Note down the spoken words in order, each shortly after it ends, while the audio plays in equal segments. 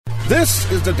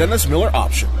This is the Dennis Miller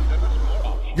Option.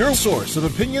 Your source of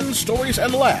opinions, stories,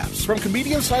 and laughs from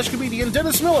comedian/comedian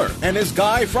Dennis Miller and his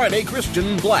Guy Friday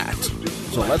Christian Blatt.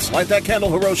 So let's light that candle,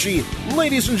 Hiroshi.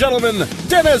 Ladies and gentlemen,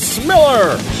 Dennis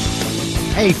Miller!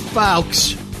 Hey,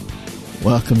 folks.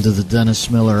 Welcome to the Dennis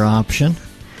Miller Option.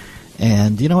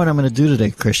 And you know what I'm going to do today,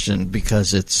 Christian?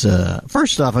 Because it's,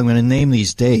 first off, I'm going to name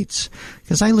these dates.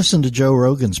 Because I listen to Joe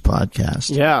Rogan's podcast.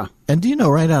 Yeah. And do you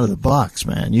know, right out of the box,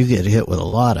 man, you get hit with a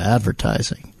lot of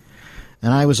advertising.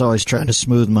 And I was always trying to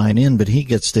smooth mine in, but he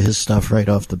gets to his stuff right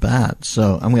off the bat.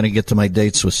 So I'm going to get to my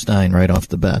dates with Stein right off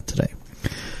the bat today.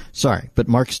 Sorry, but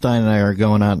Mark Stein and I are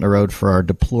going out on the road for our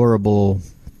deplorable,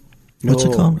 what's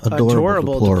it called?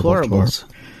 Adorable deplorables.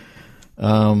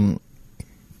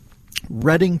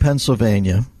 Reading,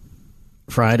 Pennsylvania,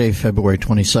 Friday, February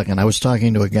 22nd. I was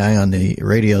talking to a guy on the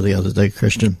radio the other day,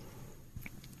 Christian.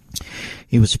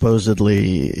 He was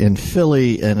supposedly in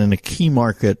Philly and in a key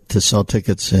market to sell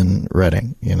tickets in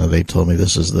Reading. You know, they told me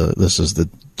this is the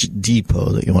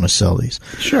depot that you want to sell these.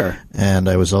 Sure. And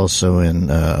I was also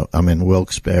I'm in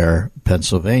Wilkes-Barre,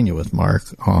 Pennsylvania with Mark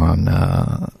on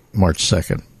March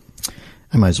 2nd.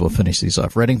 I might as well finish these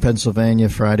off. Reading, Pennsylvania,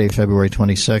 Friday, February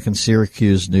 22nd.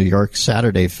 Syracuse, New York,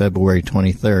 Saturday, February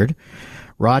 23rd.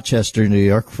 Rochester, New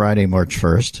York, Friday, March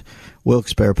 1st.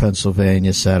 Wilkes-Barre,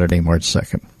 Pennsylvania, Saturday, March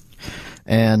 2nd.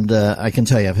 And I can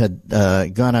tell you, I've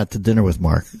had gone out to dinner with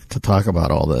Mark to talk about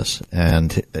all this,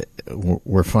 and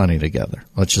we're funny together.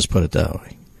 Let's just put it that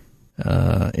way.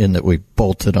 In that we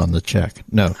bolted on the check.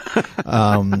 No.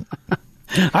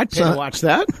 I'd pay to watch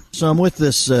that. So I'm with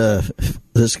this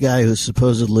guy who's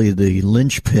supposedly the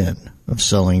linchpin of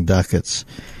selling ducats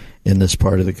in this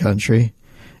part of the country.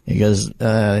 He goes,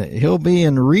 he'll be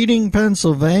in Reading,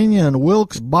 Pennsylvania, and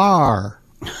Wilkes-Barre.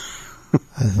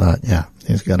 I thought, yeah,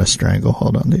 he's got a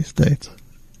stranglehold on these dates.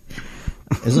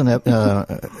 Isn't it?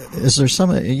 Is there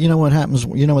some? You know what happens?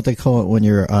 You know what they call it when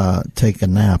you're take a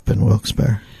nap in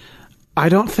Wilkes-Barre? I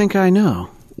don't think I know.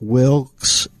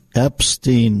 Wilkes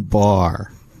Epstein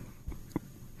Bar.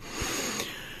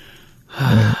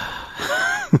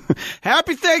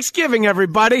 Happy Thanksgiving,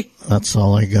 everybody. That's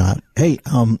all I got. Hey,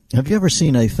 have you ever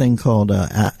seen a thing called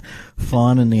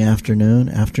Fawn in the Afternoon?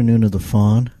 Afternoon of the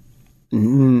Fawn?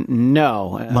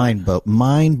 No.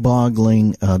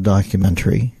 Mind-boggling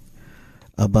documentary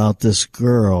about this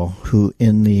girl who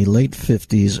in the late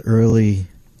 50s, early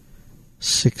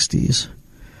 60s,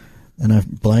 and I'm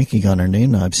blanking on her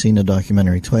name now. I've seen the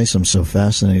documentary twice. I'm so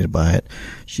fascinated by it.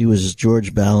 She was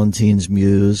George Ballantyne's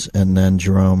muse and then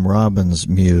Jerome Robbins'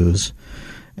 muse,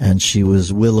 and she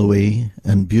was willowy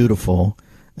and beautiful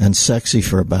and sexy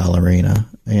for a ballerina,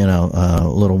 you know, a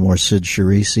little more Sid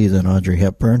Charisse than Audrey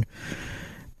Hepburn.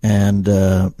 And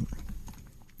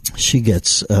she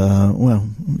gets,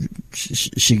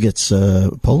 she gets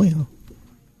polio.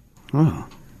 Oh.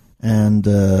 And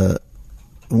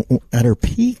at her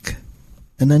peak,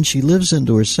 and then she lives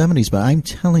into her 70s. But I'm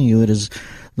telling you, it is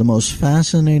the most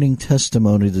fascinating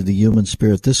testimony to the human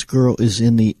spirit. This girl is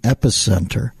in the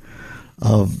epicenter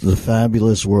of the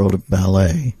fabulous world of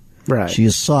ballet. Right. She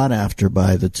is sought after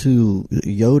by the two,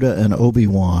 Yoda and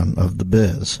Obi-Wan of the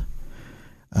biz.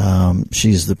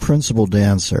 She's the principal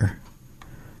dancer,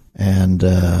 and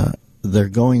they're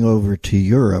going over to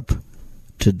Europe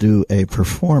to do a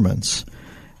performance,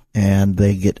 and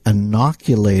they get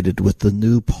inoculated with the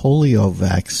new polio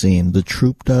vaccine. The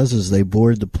troupe does as they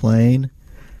board the plane.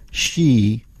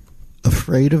 She,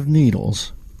 afraid of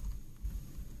needles,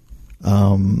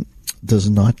 does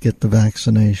not get the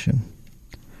vaccination,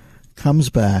 comes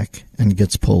back and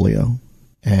gets polio,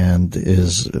 and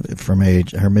is from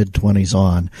her mid-20s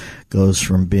on, goes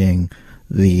from being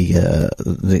the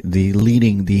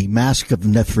leading, the mask of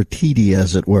Nefertiti,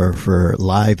 as it were, for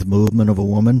lithe movement of a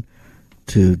woman,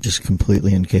 to just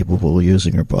completely incapable of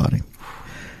using her body,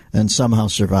 and somehow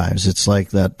survives. It's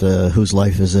like that, Whose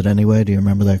Life Is It Anyway? Do you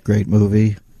remember that great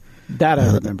movie? That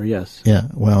I remember, yes. Yeah,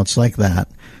 well, it's like that,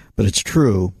 but it's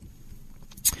true.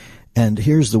 And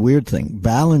here's the weird thing.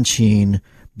 Balanchine,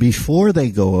 before they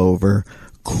go over,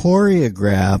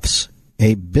 choreographs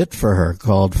a bit for her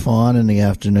called Fawn in the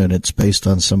Afternoon. It's based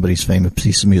on somebody's famous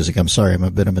piece of music. I'm sorry, I'm a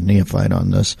bit of a neophyte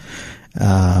on this.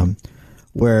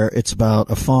 Where it's about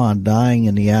a fawn dying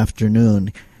in the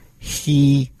afternoon.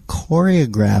 He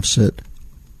choreographs it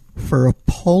for a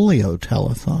polio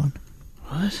telethon.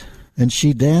 What? And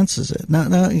she dances it.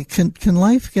 Now, can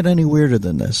life get any weirder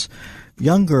than this?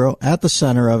 Young girl at the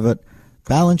center of it,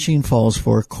 Balanchine falls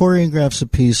for, choreographs a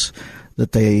piece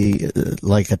that they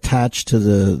like attach to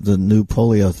the new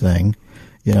polio thing.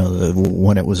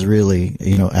 when it was really,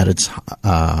 at its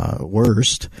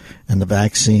worst, and the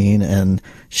vaccine, and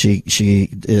she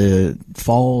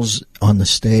falls on the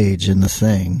stage in the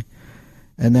thing,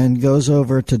 and then goes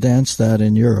over to dance that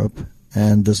in Europe,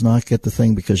 and does not get the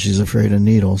thing because she's afraid of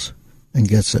needles, and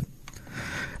gets it.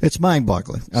 It's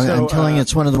mind-boggling. I'm telling you,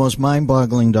 it's one of the most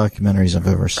mind-boggling documentaries I've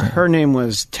ever seen. Her name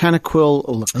was Tannequil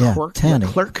Leclerc. Yeah, Tanny.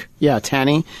 Leclerc? Yeah,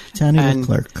 Tanny. Tanny and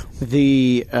Leclerc.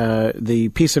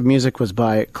 The piece of music was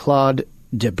by Claude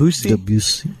Debussy.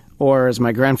 Debussy. Or, as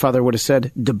my grandfather would have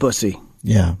said, Debussy.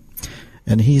 Yeah.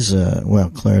 And he's,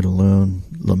 Claire de Lune,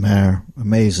 Lemaire,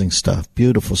 amazing stuff,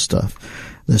 beautiful stuff.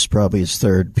 This is probably his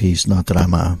third piece, not that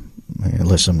I'm not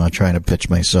trying to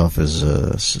pitch myself as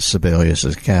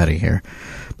Sibelius' caddy here,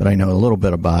 but I know a little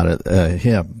bit about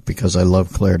him because I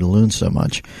love Claire de Lune so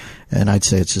much. And I'd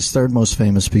say it's his third most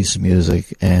famous piece of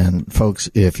music. And, folks,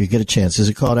 if you get a chance, is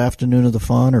it called Afternoon of the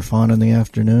Faun or Faun in the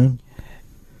Afternoon?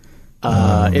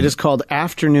 It is called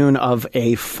Afternoon of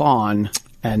a Faun,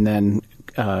 and then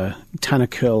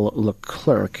Tannequil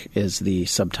Leclerc is the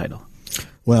subtitle.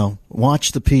 Well,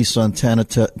 watch the piece on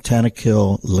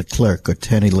Tannequil Leclerc, or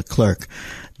Tanny Leclerc,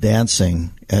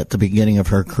 dancing at the beginning of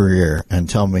her career, and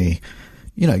tell me,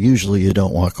 usually you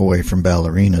don't walk away from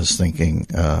ballerinas thinking,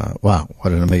 wow,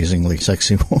 what an amazingly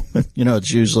sexy woman.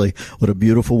 It's usually, what a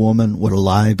beautiful woman, what a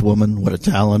lithe woman, what a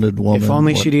talented woman. If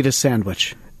only she'd eat a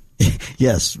sandwich.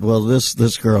 Yes, well,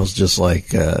 this girl's just like,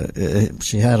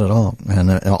 she had it all,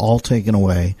 and all taken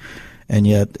away. And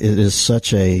yet it is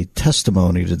such a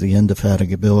testimony to the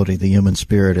indefatigability, the human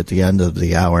spirit at the end of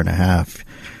the hour and a half.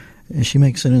 And she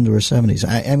makes it into her 70s.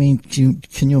 I mean,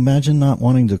 can you imagine not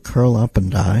wanting to curl up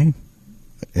and die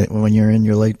when you're in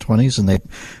your late 20s and they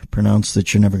pronounce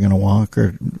that you're never going to walk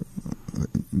or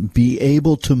be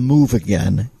able to move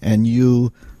again, and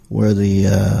you were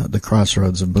the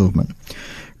crossroads of movement?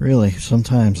 Really,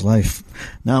 sometimes life.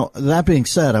 Now, that being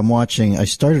said, I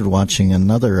started watching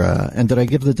another, and did I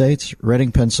give the dates?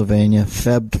 Reading, Pennsylvania,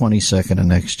 Feb 22nd of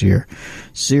next year.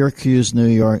 Syracuse, New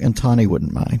York, and Tawny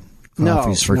wouldn't mind.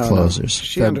 Coffees for closers.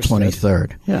 She Feb understood.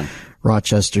 23rd. Yeah.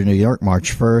 Rochester, New York,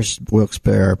 March 1st.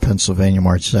 Wilkes-Barre, Pennsylvania,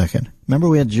 March 2nd. Remember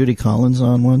we had Judy Collins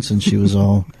on once, and she was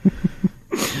all,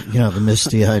 the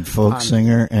misty-eyed folk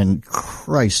singer, and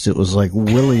Christ, it was like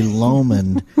Willie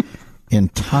Loman in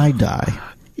tie-dye.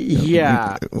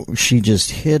 Yeah. She just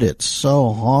hit it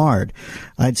so hard.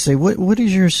 I'd say, what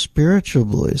is your spiritual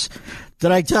beliefs?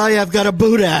 Did I tell you I've got a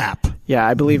boot app? Yeah,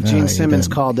 I believe Gene Simmons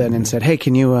called in and said, "Hey,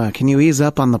 can you ease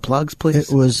up on the plugs, please?"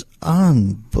 It was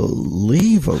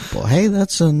unbelievable. Hey,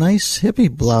 that's a nice hippie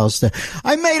blouse there.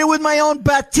 I made it with my own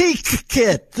batik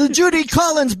kit. The Judy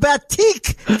Collins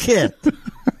batik kit.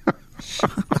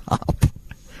 Shut up.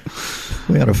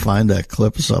 We got to find that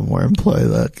clip somewhere and play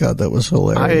that. God, that was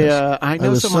hilarious. I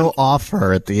know was so off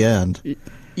her at the end.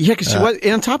 Yeah, because she was.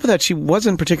 And on top of that, she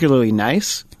wasn't particularly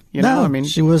nice. No, I mean,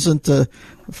 she wasn't.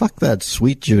 Fuck that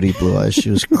sweet Judy Blue Eyes. She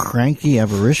was cranky,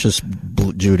 avaricious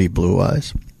Judy Blue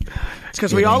Eyes. It's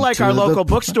because we all like our local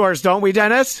bookstores, don't we,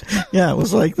 Dennis? Yeah, it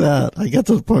was like that. I got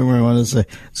to the point where I wanted to say,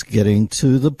 it's getting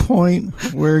to the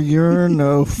point where you're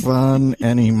no fun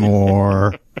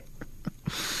anymore.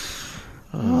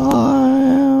 I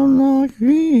am not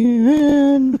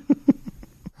grieving.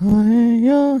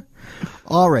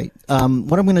 All right.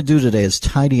 What I'm going to do today is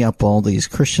tidy up all these.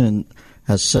 Christian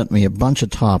has sent me a bunch of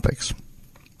topics.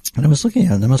 And I was looking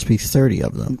at them. There must be 30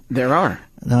 of them. There are.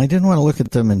 Now, I didn't want to look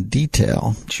at them in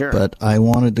detail. Sure. But I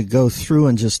wanted to go through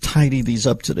and just tidy these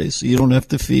up today so you don't have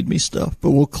to feed me stuff.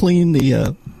 But we'll clean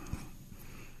the...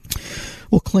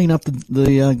 We'll clean up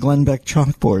the Glenn Beck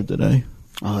chalkboard today.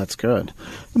 Oh, that's good.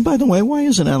 And by the way, why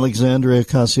isn't Alexandria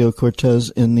Ocasio-Cortez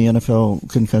in the NFL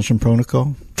concussion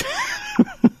protocol?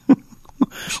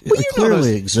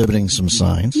 Clearly exhibiting some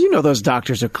signs. You know those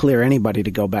doctors will clear anybody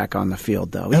to go back on the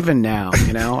field, though. Even now,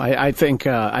 I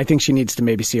think she needs to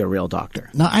maybe see a real doctor.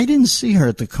 Now, I didn't see her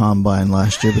at the Combine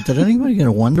last year, but did anybody get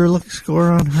a Wonder Look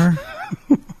score on her?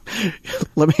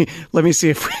 Let me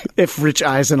see if Rich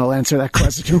Eisen will answer that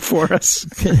question for us.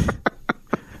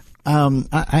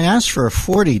 I asked for a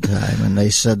 40 time, and they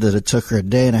said that it took her a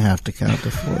day and a half to count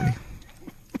to 40.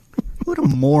 What a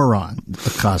moron,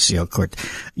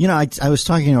 Ocasio-Cortez. I was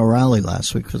talking to O'Reilly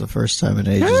last week for the first time in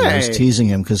ages. Hey. I was teasing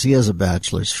him because he has a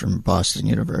bachelor's from Boston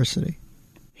University.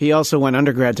 He also went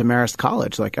undergrad to Marist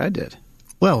College like I did.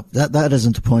 Well, that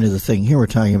isn't the point of the thing. Here we're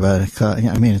talking about,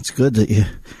 it's good that you...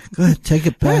 Go ahead, take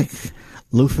it back.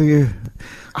 Loofah your...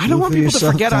 I don't want people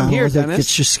to forget I'm here, Dennis.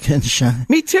 Get your skin shine.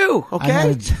 Me too,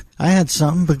 okay? I had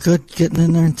something but good getting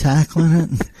in there and tackling it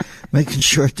and making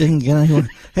sure it didn't get anyone.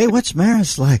 Hey, what's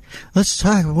Marist like? Let's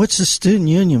talk. What's the student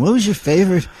union? What was your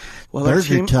favorite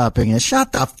burger topping. And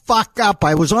shut the fuck up.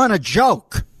 I was on a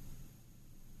joke.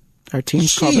 Our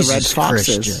team's called the Red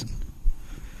Foxes. Christian.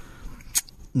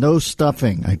 No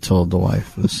stuffing, I told the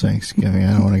wife this Thanksgiving.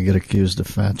 I don't want to get accused of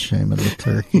fat shaming the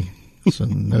turkey. So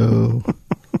no.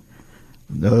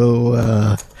 You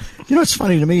know what's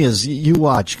funny to me is you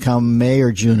watch come May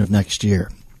or June of next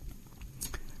year.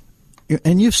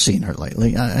 And you've seen her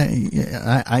lately.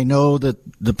 I know that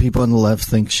the people on the left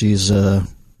think she's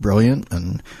brilliant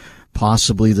and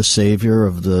possibly the savior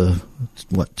of the,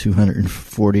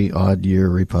 240-odd year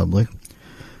republic.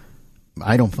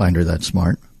 I don't find her that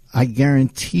smart. I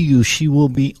guarantee you she will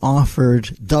be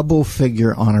offered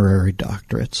double-figure honorary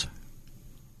doctorates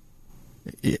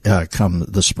come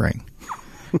the spring.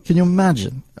 Can you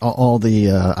imagine all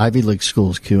the Ivy League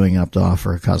schools queuing up to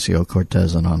offer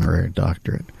Ocasio-Cortez an honorary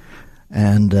doctorate?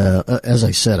 And as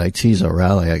I said, I tease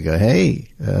O'Reilly. I go, hey,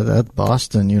 that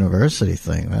Boston University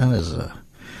thing, that is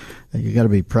you got to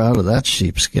be proud of that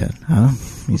sheepskin, huh?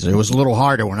 He said, it was a little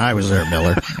harder when I was there,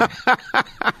 Miller.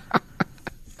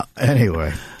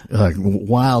 Anyway,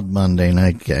 wild Monday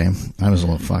night game. I was a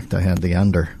little fucked. I had the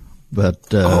under. But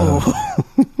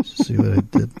see what I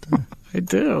did there? I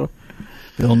do.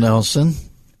 Bill Nelson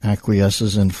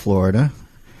acquiesces in Florida.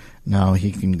 Now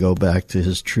he can go back to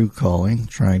his true calling,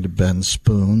 trying to bend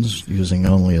spoons using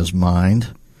only his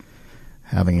mind,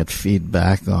 having it feed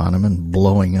back on him and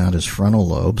blowing out his frontal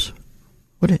lobes.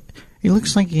 He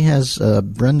looks like he has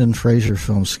Brendan Fraser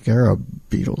film scarab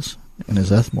beetles in his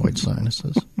ethmoid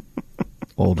sinuses.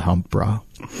 Old hump brow.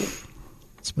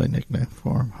 That's my nickname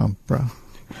for him, hump brow.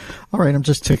 All right, I'm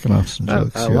just ticking off some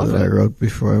jokes here that I wrote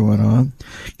before I went on.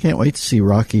 Can't wait to see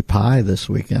Rocky Pie this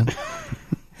weekend.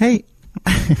 Hey,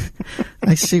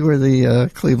 I see where the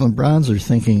Cleveland Browns are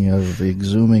thinking of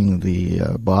exhuming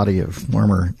the body of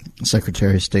former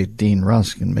Secretary of State Dean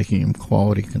Rusk and making him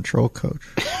quality control coach.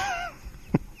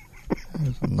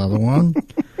 There's another one.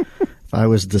 If I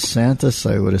was DeSantis,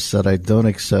 I would have said I don't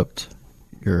accept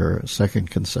your second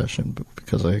concession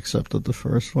because I accepted the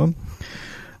first one.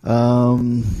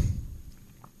 And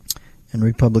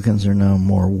Republicans are now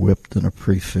more whipped than a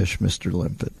pre-fish Mr.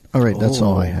 Limpet. All right, that's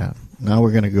all I have. Now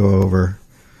we're going to go over...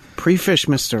 Pre-fish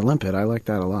Mr. Limpet. I like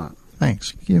that a lot.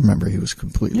 Thanks. You remember he was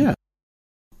completely... Yeah.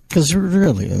 Because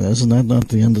really, isn't that not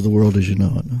the end of the world as you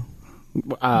know it? No?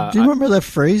 Do you remember that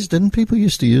phrase? Didn't people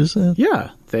used to use that? Yeah.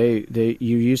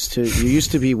 You used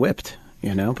to be whipped,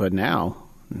 but now...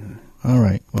 All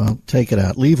right. Well, take it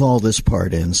out. Leave all this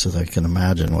part in so that I can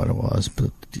imagine what it was.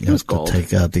 But you have to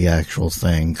take out the actual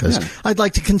thing because I'd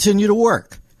like to continue to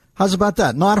work. How's about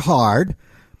that? Not hard,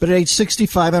 but at age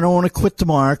 65, I don't want to quit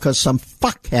tomorrow because some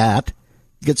fuckcat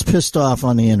gets pissed off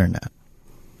on the internet.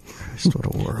 Christ, what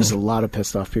a world. There's a lot of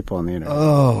pissed off people on the internet.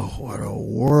 Oh, what a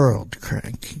world.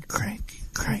 Cranky.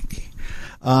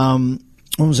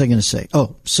 What was I going to say?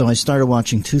 Oh, so I started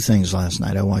watching two things last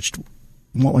night. I watched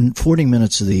 40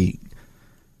 minutes of the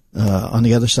On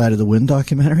the Other Side of the Wind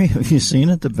documentary. Have you seen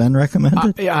it that Ben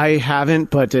recommended? I haven't,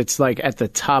 but it's like at the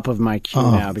top of my queue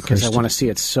now because I want to see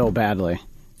it so badly.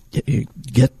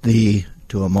 Get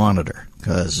to a monitor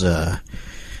because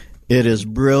it is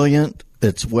brilliant.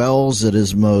 It's Welles at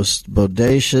his most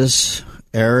bodacious,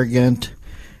 arrogant.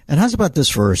 And how's about this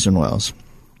for Orson Welles?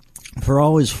 For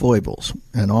all his foibles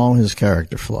and all his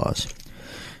character flaws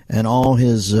and all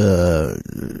his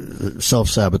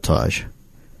self-sabotage,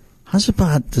 how's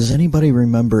about, does anybody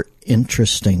remember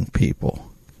interesting people?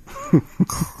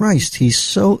 Christ, he's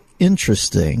so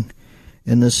interesting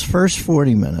in this first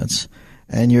 40 minutes,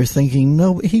 and you're thinking,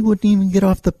 no, he wouldn't even get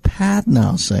off the pad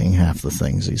now saying half the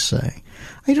things he's saying.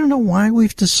 I don't know why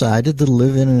we've decided to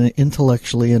live in an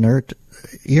intellectually inert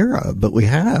era, but we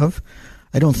have.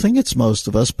 I don't think it's most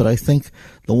of us, but I think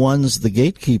the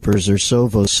gatekeepers are so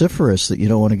vociferous that you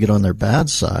don't want to get on their bad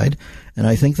side. And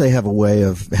I think they have a way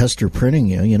of Hester printing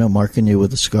you, marking you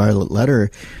with a scarlet letter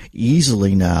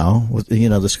easily now with,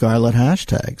 the scarlet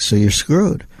hashtag. So you're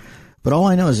screwed. But all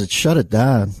I know is shut it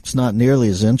down. It's not nearly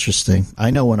as interesting. I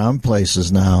know when I'm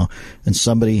places now and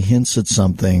somebody hints at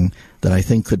something that I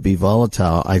think could be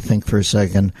volatile, I think for a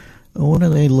second, what are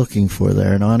they looking for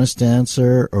there? An honest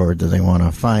answer? Or do they want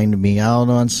to find me out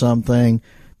on something?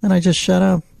 And I just shut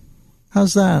up.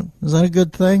 How's that? Is that a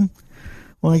good thing?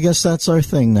 Well, I guess that's our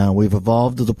thing now. We've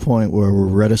evolved to the point where we're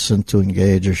reticent to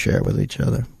engage or share with each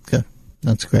other. Okay,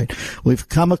 that's great. We've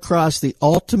come across the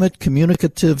ultimate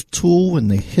communicative tool in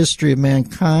the history of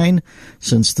mankind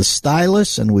since the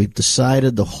stylus, and we've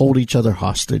decided to hold each other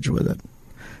hostage with it.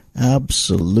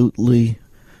 Absolutely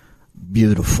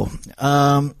beautiful.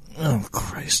 Oh,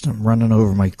 Christ, I'm running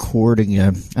over my cord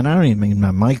again. And I don't even mean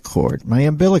my mic cord, my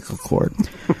umbilical cord.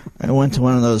 I went to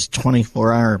one of those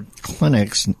 24-hour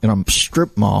clinics in a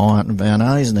strip mall out in Van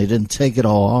Nuys, and they didn't take it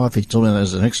all off. He told me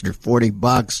there's an extra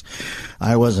 $40.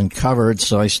 I wasn't covered,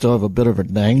 so I still have a bit of a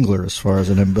dangler as far as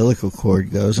an umbilical cord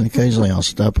goes. And occasionally I'll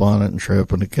step on it and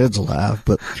trip, and the kids laugh.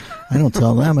 But I don't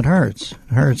tell them it hurts.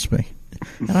 It hurts me.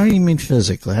 And I don't even mean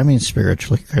physically. I mean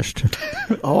spiritually, Christian.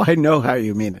 Oh, I know how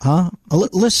you mean it. Huh?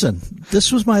 Listen,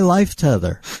 this was my life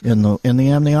tether in the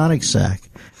amniotic sac,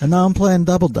 and now I'm playing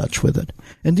double dutch with it.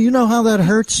 And do you know how that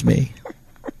hurts me?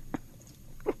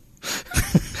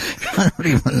 I don't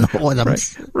even know what I'm...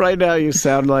 Right now you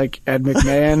sound like Ed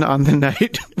McMahon on the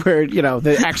night where,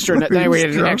 the extra... we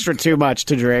had an extra too much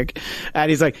to drink. And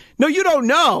he's like, no, you don't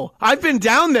know. I've been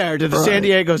down there to the San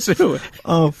Diego Zoo.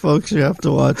 Oh, folks, you have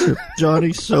to watch it.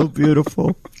 Johnny's so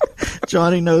beautiful.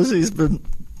 Johnny knows he's been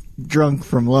drunk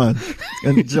from lunch.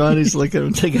 And Johnny's looking at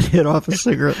him take a hit off a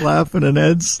cigarette laughing, and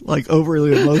Ed's like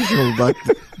overly emotional about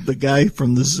the guy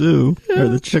from the zoo, or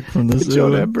the chick from the zoo.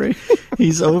 John Embry.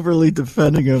 He's overly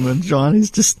defending him, and Johnny's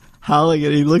just howling,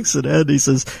 and he looks at Ed and he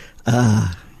says,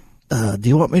 do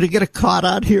you want me to get a cot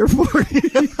out here for you?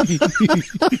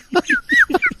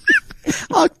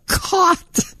 A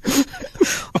cot!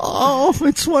 Oh,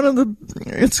 it's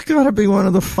got to be one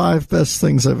of the 5 best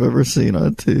things I've ever seen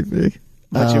on TV.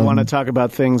 But you want to talk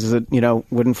about things that,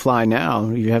 wouldn't fly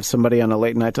now. You have somebody on a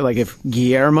late night, like if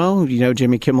Guillermo,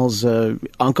 Jimmy Kimmel's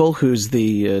uncle, who's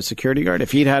the security guard,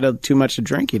 if he'd had too much to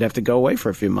drink, he'd have to go away for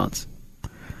a few months.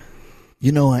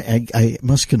 I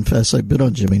must confess, I've been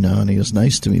on Jimmy now, and he was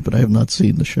nice to me, but I have not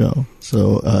seen the show.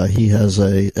 So he has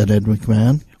an Ed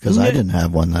McMahon, because I didn't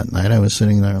have one that night. I was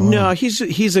sitting there alone. No,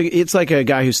 it's like a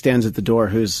guy who stands at the door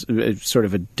who's sort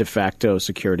of a de facto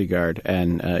security guard,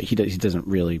 and he doesn't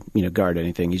really guard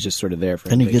anything. He's just sort of there for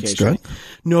and vacation. He gets drunk?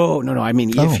 No. I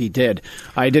mean, if he did,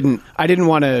 I didn't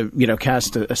want to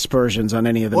cast aspersions on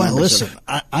any of the. Well, listen,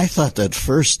 I thought that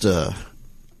first.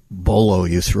 Bolo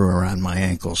you threw around my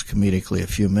ankles comedically a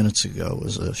few minutes ago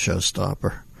was a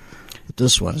showstopper. But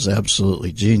this one is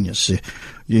absolutely genius.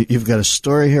 You've got a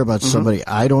story here about somebody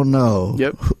I don't know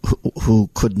who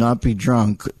could not be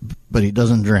drunk, but he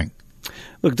doesn't drink.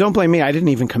 Look, don't blame me. I didn't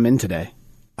even come in today.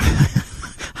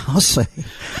 I'll say.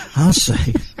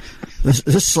 This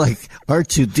is like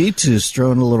R2-D2's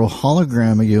throwing a little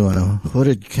hologram of you in a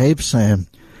hooded cape saying,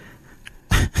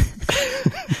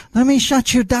 let me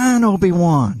shut you down,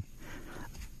 Obi-Wan.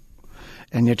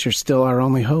 And yet you're still our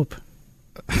only hope.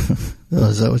 Oh,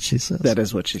 is that what she says? That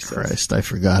is what she says. Christ, I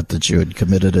forgot that you had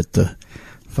committed it to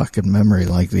fucking memory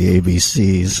like the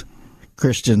ABCs.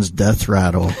 Christian's death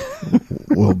rattle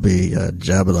will be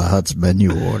Jabba the Hutt's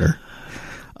menu order.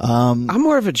 I'm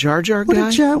more of a Jar Jar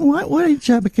guy. Why did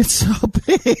Jabba get so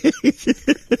big?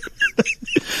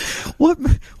 What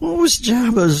was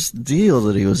Jabba's deal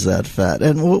that he was that fat?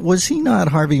 And was he not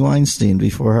Harvey Weinstein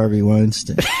before Harvey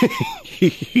Weinstein?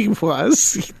 He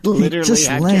was. He literally just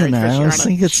laying there. I was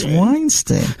thinking it's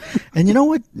Weinstein. And you know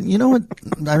what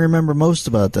I remember most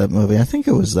about that movie? I think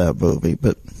it was that movie,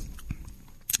 but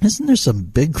isn't there some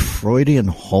big Freudian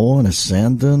hole in a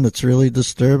sand dune that's really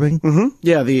disturbing? Mm-hmm.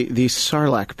 Yeah, the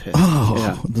Sarlacc pit. Oh,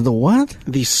 yeah. The what?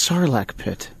 The Sarlacc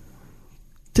pit.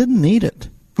 Didn't need it.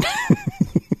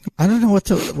 I don't know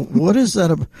what is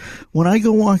that? When I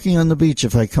go walking on the beach,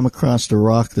 if I come across a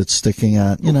rock that's sticking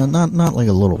out, not like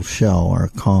a little shell or a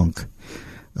conch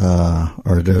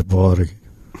or a dead body,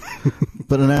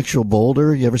 but an actual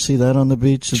boulder. You ever see that on the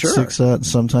beach that sticks out? And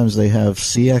sometimes they have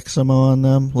sea eczema on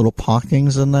them, little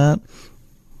pockings in that.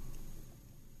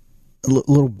 A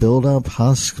little build-up,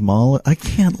 husk, small. I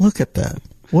can't look at that.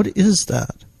 What is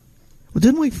that? Well,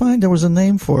 didn't we find there was a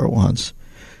name for it once?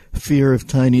 Fear of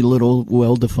tiny little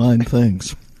well-defined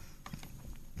things.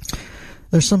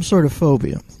 There's some sort of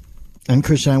phobia. And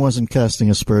Christian, I wasn't casting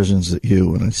aspersions at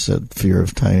you when I said fear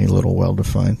of tiny little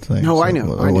well-defined things. No, I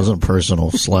know. It wasn't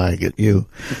personal slag at you.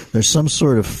 There's some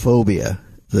sort of phobia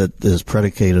that is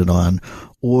predicated on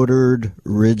ordered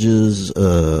ridges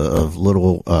of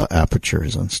little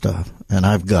apertures and stuff. And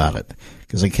I've got it.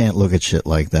 Because I can't look at shit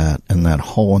like that, and that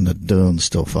hole in the dune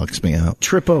still fucks me out.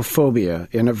 Trypophobia,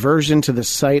 an aversion to the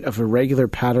sight of irregular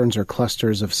patterns or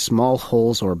clusters of small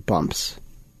holes or bumps.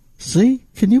 See?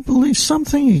 Can you believe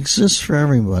something exists for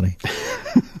everybody?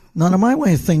 Now, to my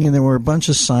way of thinking, there were a bunch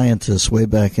of scientists way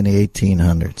back in the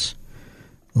 1800s.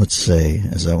 Let's say,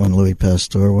 is that when Louis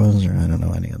Pasteur was? Or I don't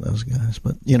know any of those guys.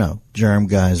 But, germ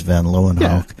guys, Van Leeuwenhoek,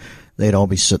 yeah. They'd all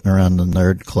be sitting around the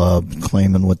nerd club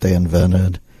claiming what they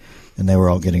invented. And they were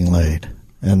all getting laid.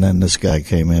 And then this guy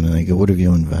came in and they go, what have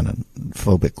you invented,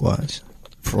 phobic-wise?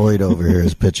 Freud over here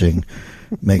is pitching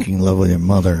making love with your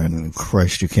mother, and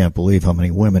Christ, you can't believe how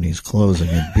many women he's closing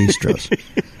in bistros.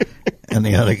 And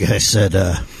the other guy said,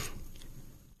 I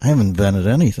haven't invented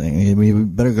anything. You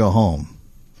better go home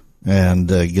and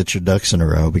get your ducks in a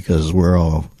row, because we're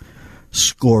all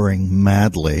scoring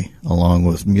madly along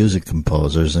with music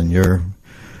composers, and you're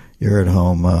at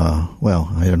home.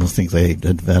 Well, I don't think they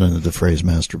invented the phrase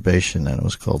masturbation, and it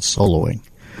was called soloing.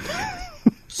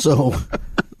 So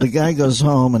the guy goes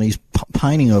home, and he's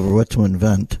pining over what to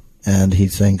invent, and he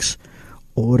thinks,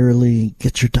 orderly,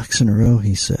 get your ducks in a row,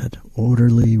 he said.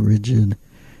 Orderly, rigid.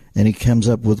 And he comes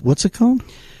up with, what's it called?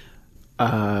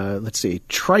 Let's see,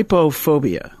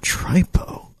 trypophobia.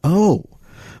 Trypo. Oh.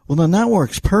 Well, then that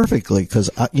works perfectly, because,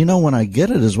 when I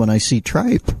get it is when I see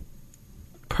tripe.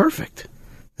 Perfect.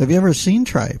 Have you ever seen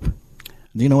tripe?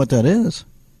 Do you know what that is?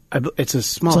 It's a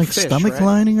small fish. It's like fish, stomach right?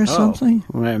 lining or something?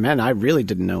 Well, man, I really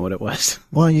didn't know what it was.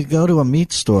 Well, you go to a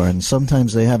meat store, and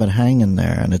sometimes they have it hanging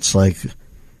there, and it's like,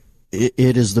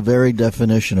 it is the very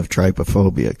definition of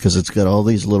trypophobia, because it's got all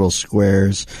these little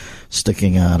squares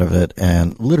sticking out of it,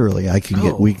 and literally I can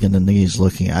get weak in the knees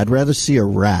looking. I'd rather see a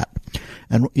rat.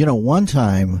 And, one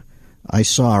time I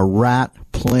saw a rat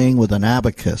playing with an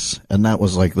abacus, and that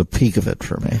was like the peak of it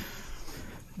for me.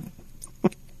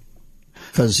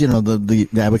 Because, the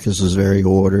abacus was very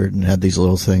ordered and had these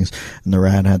little things, and the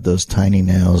rat had those tiny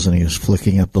nails, and he was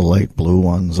flicking up the light blue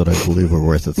ones that I believe were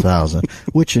worth 1,000,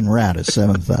 which in rat is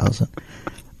 7,000.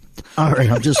 All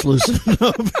right, I'm just loosening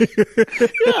up here.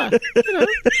 Yeah,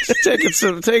 just taking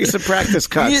some practice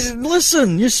cuts.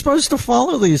 Listen, you're supposed to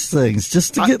follow these things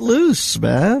just to get loose,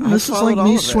 man. This is like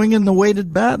me swinging the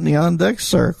weighted bat in the on-deck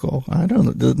circle.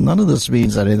 None of this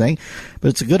means anything, but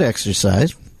it's a good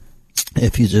exercise.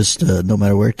 If you just, no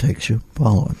matter where it takes you,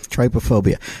 follow it.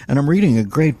 Trypophobia. And I'm reading a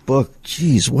great book.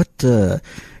 Geez,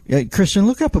 Christian,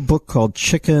 look up a book called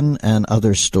Chicken and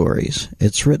Other Stories.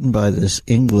 It's written by this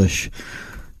English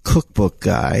cookbook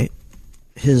guy.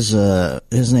 His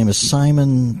name is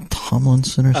Simon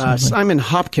Tomlinson or something? Simon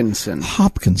Hopkinson.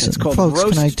 It's called Folks,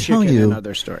 Roast can I tell Chicken you, and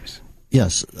Other Stories.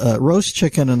 Yes, Roast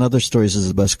Chicken and Other Stories is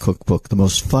the best cookbook, the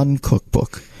most fun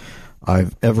cookbook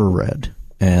I've ever read.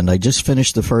 And I just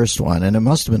finished the first one, and it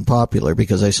must have been popular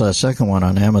because I saw a second one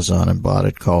on Amazon and bought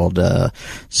it, called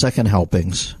Second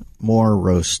Helpings, More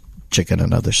Roast Chicken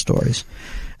and Other Stories.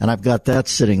 And I've got that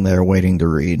sitting there waiting to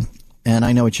read. And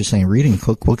I know what you're saying, reading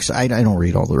cookbooks, I don't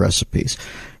read all the recipes.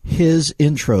 His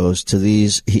intros to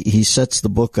these, he sets the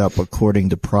book up according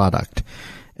to product.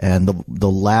 And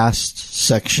the last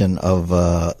section of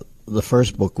the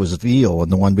first book was veal,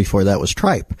 and the one before that was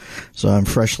tripe. So I'm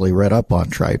freshly read up on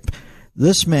tripe.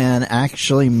 This man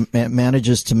actually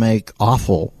manages to make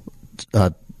offal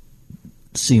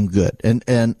seem good.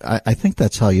 And I think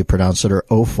that's how you pronounce it, or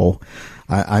offal.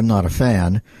 I'm not a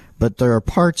fan. But there are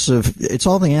parts of, it's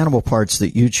all the animal parts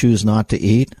that you choose not to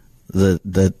eat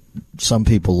that some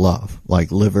people love,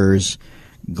 like livers,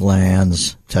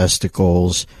 glands,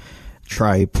 testicles,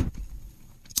 tripe.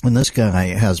 And this guy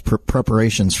has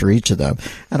preparations for each of them.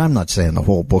 And I'm not saying the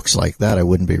whole book's like that. I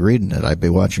wouldn't be reading it. I'd be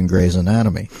watching Grey's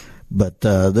Anatomy. But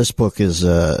this book is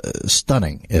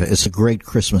stunning. It's a great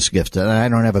Christmas gift. And I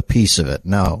don't have a piece of it.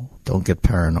 No, don't get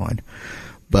paranoid.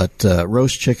 But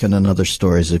Roast Chicken and Other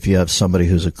Stories, if you have somebody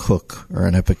who's a cook or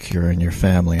an epicure in your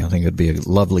family, I think it'd be a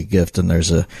lovely gift. And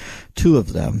there's two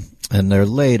of them. And they're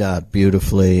laid out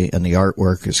beautifully, and the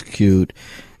artwork is cute.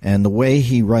 And the way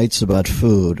he writes about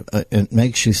food, it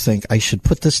makes you think, I should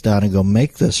put this down and go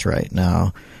make this right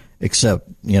now. Except,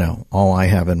 all I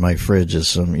have in my fridge is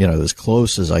some, as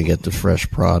close as I get to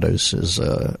fresh produce is,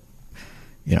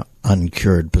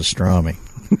 uncured pastrami.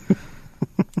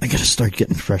 I got to start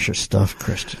getting fresher stuff,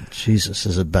 Christian. Jesus,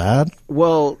 is it bad?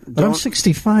 Well, but I'm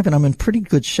 65 and I'm in pretty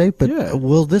good shape, but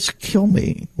will this kill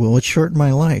me? Will it shorten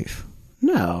my life?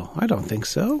 No, I don't think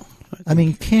so. I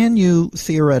mean, can you,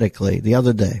 theoretically, the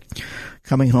other day,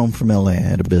 coming home from L.A., I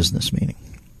had a business meeting.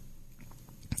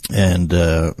 And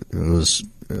it was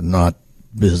not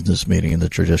business meeting in the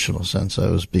traditional sense. I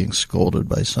was being scolded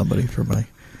by somebody for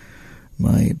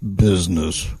my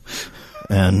business.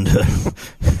 And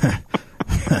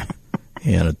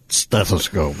he had a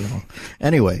stethoscope.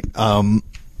 Anyway, and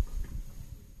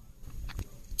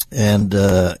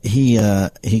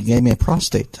he gave me a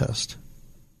prostate test.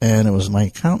 And it was my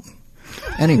accountant.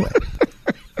 Anyway,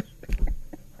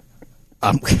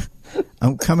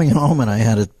 I'm coming home, and I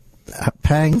had a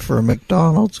paying for a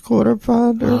McDonald's quarter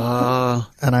pounder,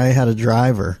 and I had a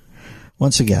driver.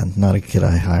 Once again, not a kid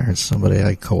I hired, somebody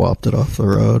I co-opted off the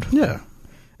road. Yeah.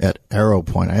 At Arrow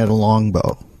Point, I had a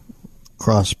longbow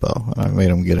crossbow. And I made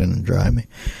him get in and drive me.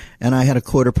 And I had a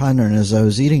quarter pounder, and as I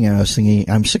was eating it, I was thinking,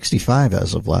 I'm 65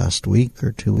 as of last week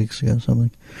or 2 weeks ago,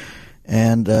 something.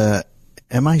 And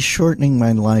am I shortening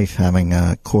my life having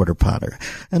a quarter pounder?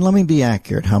 And let me be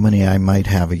accurate, how many I might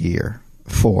have a year?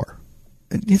 4.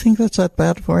 Do you think that's that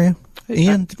bad for you?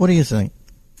 Ian, what do you think?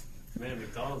 Man,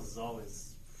 McDonald's is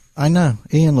always... I know.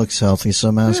 Ian looks healthy, so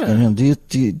I'm asking him. Do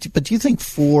you think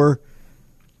 4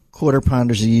 quarter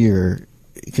pounders a year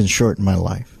can shorten my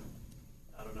life?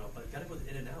 I don't know, but you gotta go with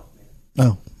In-N-Out, man.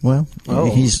 Oh,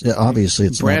 well, he's obviously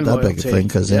it's Brand not that loyalty. big a thing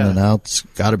because In-N-Out's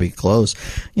got to be close.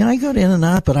 You know, I go to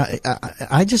In-N-Out, but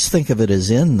I just think of it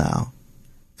as in now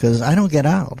because I don't get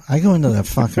out. I go into that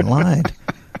fucking line.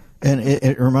 And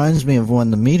it reminds me of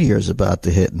when the meteor's about to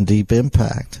hit in Deep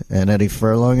Impact, and Eddie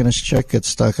Furlong and his chick get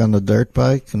stuck on the dirt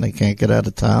bike, and they can't get out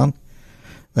of town.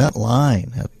 That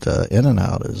line at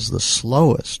In-N-Out is the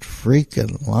slowest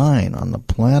freaking line on the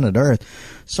planet Earth.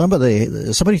 Somebody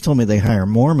told me they hire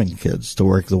Mormon kids to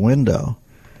work the window,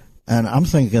 and I'm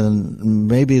thinking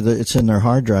maybe it's in their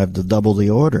hard drive to double the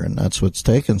order, and that's what's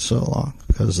taking so long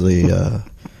because the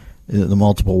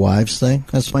multiple wives thing.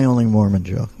 That's my only Mormon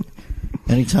joke.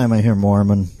 Anytime I hear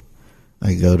Mormon,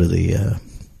 I go to the...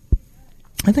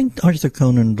 I think Arthur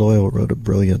Conan Doyle wrote a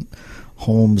brilliant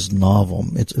Holmes novel.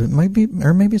 It might be,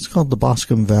 or maybe it's called The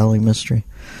Boscombe Valley Mystery,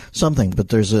 something. But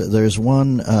there's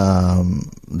one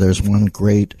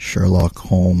great Sherlock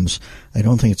Holmes. I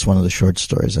don't think it's one of the short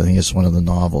stories. I think it's one of the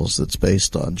novels that's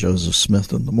based on Joseph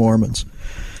Smith and the Mormons.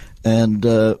 And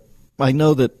I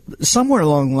know that somewhere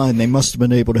along the line they must have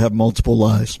been able to have multiple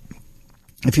lives.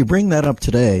 If you bring that up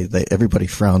today, everybody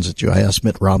frowns at you. I asked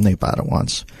Mitt Romney about it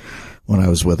once when I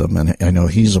was with him, and I know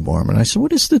he's a Mormon. I said,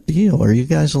 what is the deal? Are you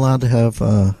guys allowed to have...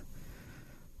 And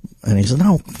he said,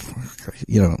 no,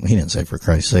 he didn't say for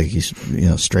Christ's sake, he's,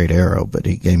 straight arrow, but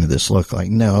he gave me this look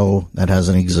like, no, that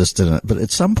hasn't existed. But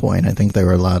at some point, I think they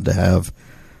were allowed to have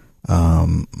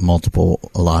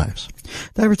multiple lives.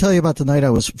 Did I ever tell you about the night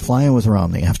I was flying with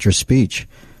Romney after a speech,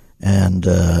 and...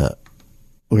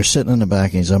 we were sitting in the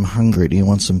back, and he said, I'm hungry. Do you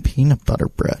want some peanut butter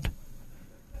bread?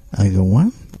 I go,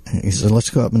 what? He said, let's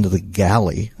go up into the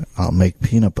galley. I'll make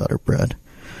peanut butter bread.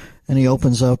 And he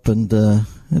opens up, and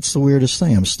it's the weirdest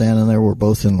thing. I'm standing there. We're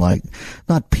both in,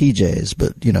 not PJs,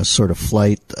 but, sort of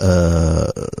flight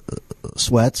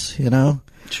sweats,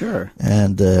 Sure.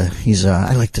 And he's,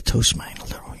 I like to toast mine a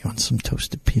little. You want some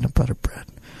toasted peanut butter bread?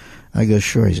 I go,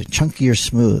 sure. He said, chunky or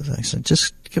smooth? I said,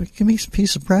 just give me a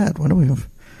piece of bread. What the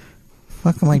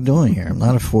fuck am I doing here? I'm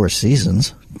not at Four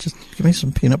Seasons. Just give me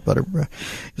some peanut butter bread.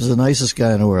 He was the nicest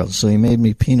guy in the world. So he made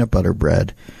me peanut butter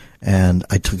bread, and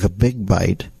I took a big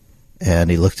bite, and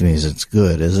he looked at me and said, it's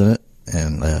good, isn't it?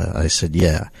 And I said,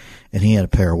 yeah. And he had a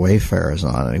pair of Wayfarers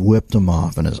on, and he whipped them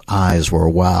off, and his eyes were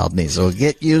wild. And he said, well,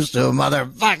 get used to it,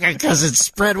 motherfucker, because it's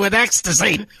spread with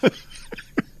ecstasy.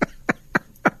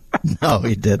 No,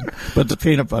 he didn't. But the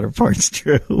peanut butter part's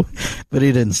true. But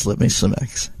he didn't slip me some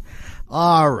X.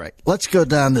 All right, let's go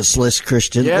down this list,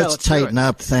 Christian. Yeah, let's tighten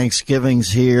up. Thanksgiving's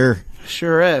here.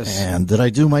 Sure is. And did I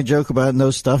do my joke about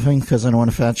no stuffing because I don't want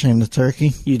to fat shame the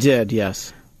turkey? You did,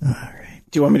 yes. All right.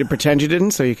 Do you want me to pretend you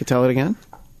didn't so you could tell it again?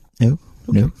 No,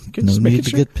 no need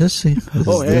to get pissy. Is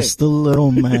this the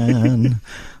little man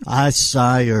I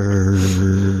sired?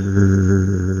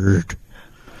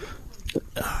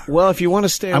 Well, if you want to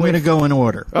stay I'm going to go in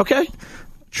order. Okay.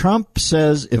 Trump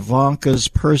says Ivanka's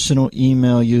personal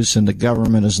email use in the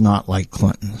government is not like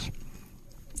Clinton's.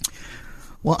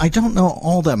 Well, I don't know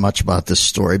all that much about this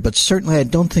story, but certainly I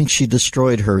don't think she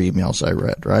destroyed her emails I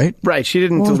read, right? Right. She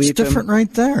didn't delete them. It's different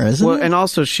right there, isn't it? And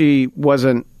also she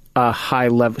wasn't a high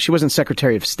level. She wasn't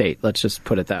Secretary of State. Let's just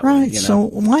put it that way. Right. So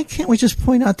why can't we just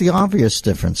point out the obvious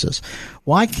differences?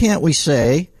 Why can't we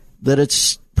say that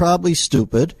it's probably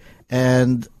stupid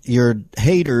and your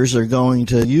haters are going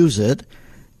to use it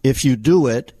if you do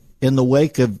it in the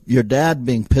wake of your dad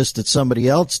being pissed that somebody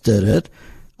else did it?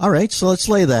 All right, so let's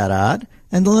lay that out.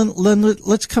 And then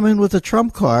let's come in with a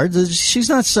trump card. She's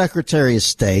not Secretary of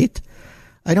State.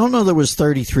 I don't know there was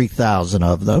 33,000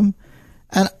 of them.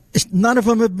 And none of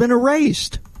them have been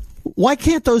erased. Why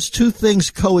can't those two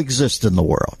things coexist in the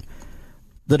world?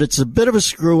 That it's a bit of a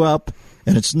screw-up,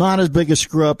 and it's not as big a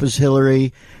screw-up as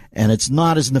Hillary, and it's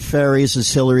not as nefarious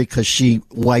as Hillary because she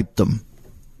wiped them.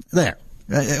 There.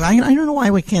 I don't know why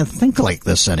we can't think like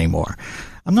this anymore.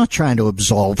 I'm not trying to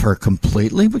absolve her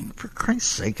completely, but for Christ's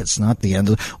sake, it's not the end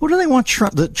of it. What do they want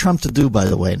Trump to do, by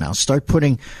the way, now? Start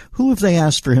putting, who have they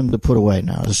asked for him to put away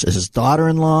now? Is his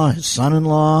daughter-in-law, his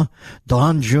son-in-law,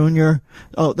 Don Jr.?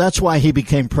 Oh, that's why he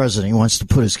became president. He wants to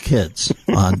put his kids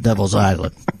on Devil's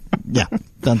Island. Yeah,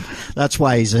 that's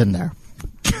why he's in there.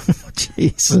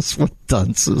 Jesus, what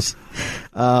dunces.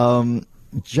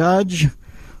 Judge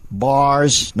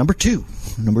bars, number two,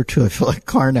 I feel like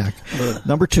Karnak.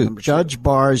 Number two, Judge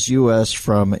bars U.S.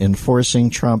 from enforcing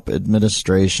Trump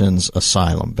administration's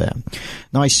asylum ban.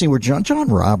 Now I see where John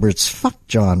Roberts, fuck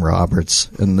John Roberts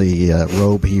and the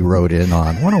robe he rode in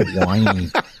on. What a whiny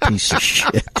piece of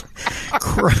shit.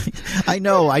 I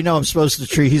know I'm supposed to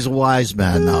treat, he's a wise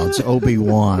man now. It's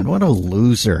Obi-Wan. What a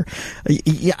loser.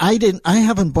 I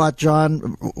haven't bought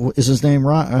John, is his name John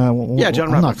Roberts.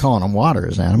 I'm not calling him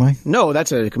Waters, am I? No,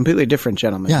 that's a completely different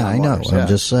gentleman. Yeah, John I know. Waters, I'm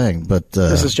just saying. But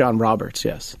this is John Roberts,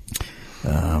 yes.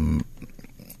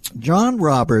 John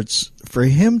Roberts, for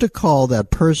him to call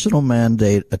that personal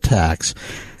mandate attacks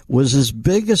was as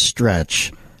big a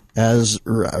stretch as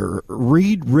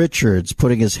Reed Richards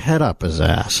putting his head up his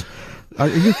ass. Are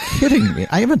you kidding me?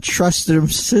 I haven't trusted him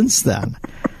since then.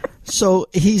 So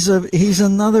he's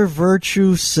another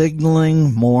virtue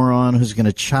signaling moron who's going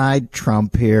to chide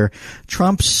Trump here.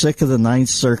 Trump's sick of the Ninth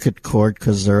Circuit Court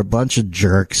because they're a bunch of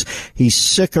jerks. He's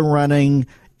sick of running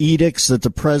edicts that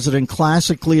the president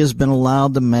classically has been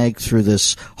allowed to make through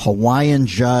this Hawaiian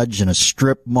judge in a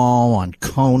strip mall on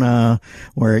Kona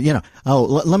where,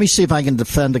 let me see if I can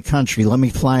defend the country. Let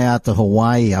me fly out to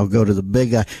Hawaii. I'll go to the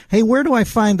big guy. Hey, where do I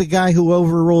find the guy who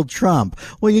overruled Trump?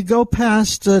 Well, you go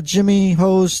past Jimmy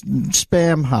Ho's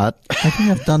Spam Hut. I think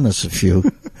I've done this a few,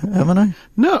 haven't I?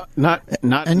 No, not.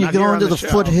 And you not go into the show.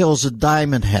 foothills of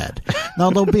Diamond Head. Now,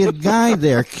 there'll be a guy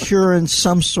there curing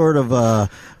some sort of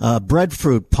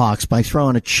breadfruit pox by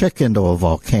throwing a chick into a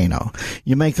volcano.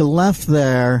 You make a left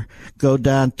there, go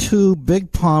down 2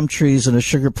 big palm trees and a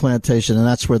sugar plantation, and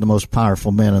that's where the most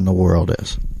powerful man in the world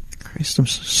is. Christ, I'm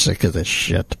so sick of this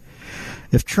shit.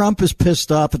 If Trump is pissed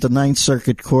off at the Ninth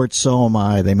Circuit Court, so am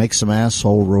I. They make some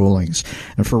asshole rulings.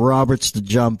 And for Roberts to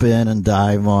jump in and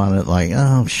dive on it like,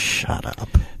 oh, shut up.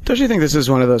 Don't you think this is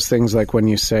one of those things like when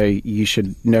you say you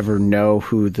should never know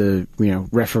who the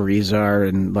referees are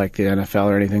in like the NFL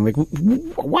or anything? Like,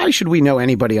 why should we know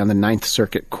anybody on the Ninth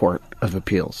Circuit Court of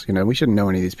Appeals? We shouldn't know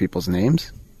any of these people's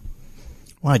names.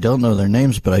 Well, I don't know their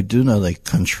names, but I do know they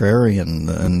contrarian,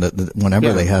 and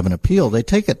whenever they have an appeal, they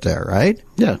take it there, right?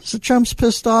 Yeah. So Trump's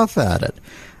pissed off at it.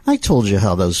 I told you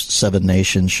how those 7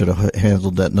 nations should have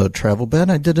handled that no travel ban.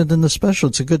 I did it in the special.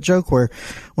 It's a good joke where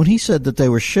when he said that they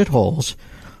were shitholes,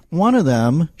 one of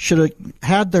them should have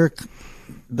had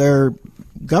their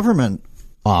government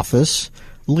office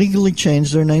legally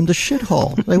change their name to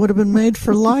shithole. They would have been made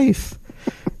for life.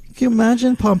 Can you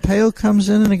imagine? Pompeo comes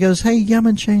in and he goes, hey,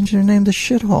 Yemen changed their name to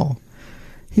shithole.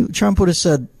 Trump would have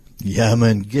said,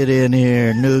 Yemen, get in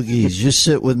here, noogies, you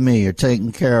sit with me, you're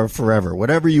taken care of forever,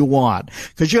 whatever you want,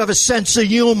 because you have a sense of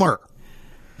humor.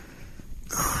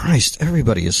 Christ,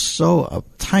 everybody is so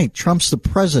uptight. Trump's the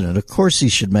president. Of course he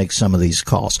should make some of these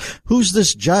calls. Who's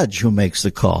this judge who makes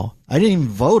the call? I didn't even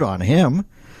vote on him.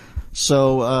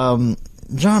 So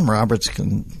John Roberts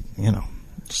can,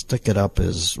 stick it up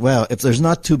his, well, if there's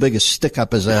not too big a stick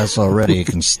up his ass already, he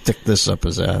can stick this up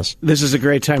his ass. This is a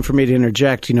great time for me to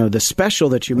interject. The special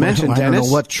that you mentioned, I don't Dennis.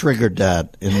 know what triggered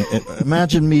that.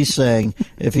 Imagine me saying,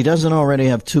 if he doesn't already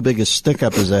have too big a stick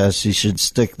up his ass, he should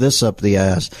stick this up the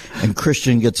ass, and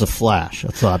Christian gets a flash,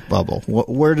 a thought bubble.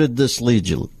 Where did this lead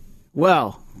you?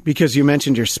 Well, because you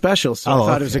mentioned your special, so I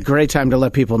thought it was a great time to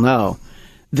let people know.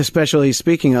 The special he's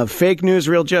speaking of, Fake News,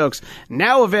 Real Jokes,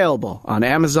 now available on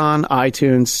Amazon,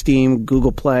 iTunes, Steam,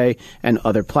 Google Play, and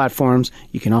other platforms.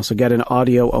 You can also get an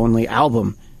audio-only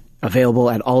album available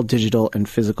at all digital and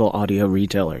physical audio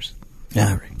retailers.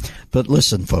 Yeah, right. But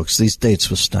listen, folks, these dates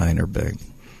with Stein are big.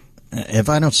 If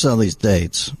I don't sell these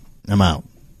dates, I'm out.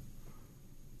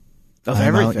 Of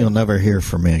everything. Out, you'll never hear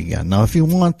from me again. Now, if you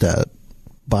want that,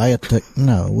 buy a ticket.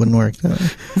 No, it wouldn't work that way.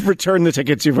 Return the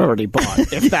tickets you've already bought,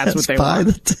 if that's what they buy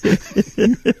want.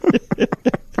 The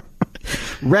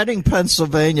Reading,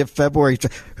 Pennsylvania, February.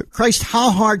 Christ,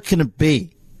 how hard can it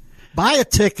be? Buy a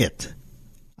ticket.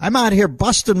 I'm out here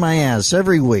busting my ass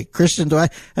every week. Christian,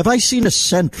 have I seen a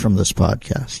cent from this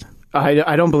podcast?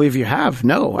 I don't believe you have.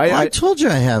 No, I told you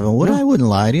I haven't. No. I wouldn't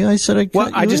lie to you. I said I.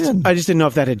 Well, I just didn't know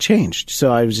if that had changed.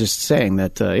 So I was just saying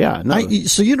that. Yeah. No.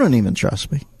 So you don't even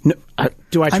trust me. No,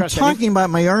 do I trust? I'm talking about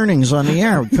my earnings on the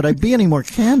air. Could I be any more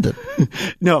candid?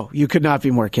 No, you could not be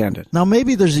more candid. Now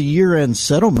maybe there's a year-end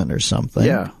settlement or something.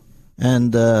 Yeah.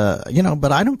 And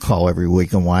but I don't call every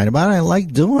week and whine about it. I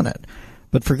like doing it.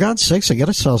 But for God's sakes, I got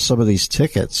to sell some of these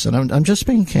tickets, and I'm just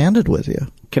being candid with you.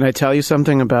 Can I tell you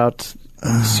something about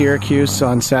Syracuse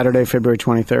on Saturday, February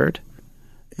 23rd?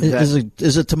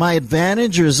 Is it to my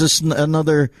advantage, or is this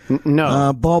another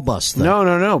ball bust thing?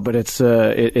 No. But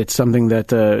it's something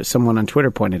that someone on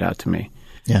Twitter pointed out to me.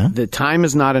 Yeah. The time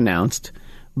is not announced,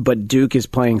 but Duke is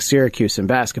playing Syracuse in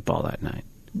basketball that night.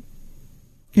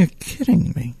 You're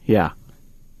kidding me. Yeah.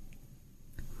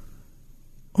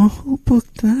 Oh, who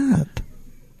booked that?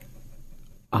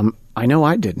 I know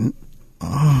I didn't.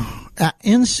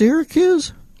 In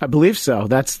Syracuse? I believe so.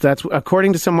 That's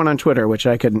according to someone on Twitter, which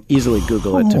I could easily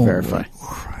Google it to verify.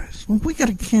 Christ. Well, we got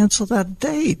to cancel that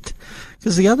date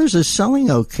because the others are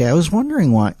selling okay. I was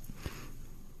wondering why.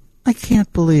 I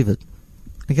can't believe it.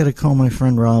 I got to call my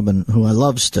friend Robin, who I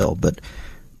love still, but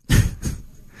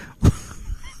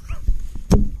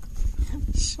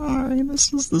sorry,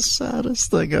 this is the saddest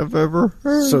thing I've ever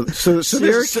heard. So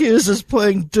Syracuse is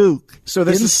playing Duke. So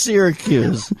this is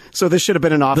Syracuse. So this should have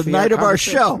been an off the night of our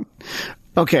show.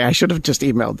 Okay, I should have just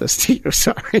emailed this to you.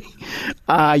 Sorry.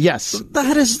 Yes,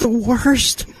 that is the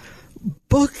worst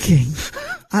booking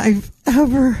I've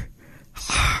ever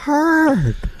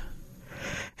heard.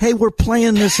 Hey, we're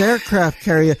playing this aircraft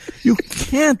carrier. You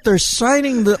can't. They're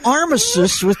signing the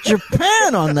armistice with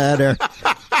Japan on that air.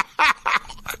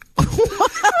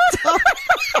 What the?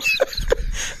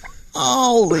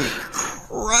 Holy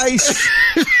Christ.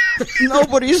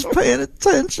 Nobody's paying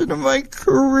attention to my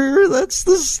career. That's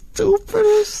the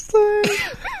stupidest thing.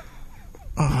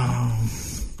 Oh.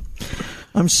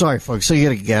 I'm sorry, folks. I got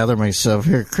to gather myself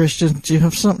here. Christian, do you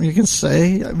have something you can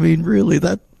say? I mean, really,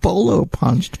 that bolo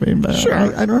punched me, man. Sure.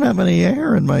 I don't have any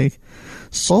air in my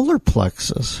solar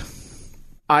plexus.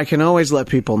 I can always let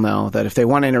people know that if they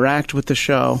want to interact with the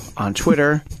show on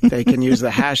Twitter, they can use the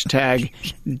hashtag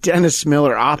Dennis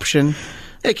Miller option.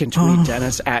 They can tweet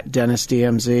Dennis at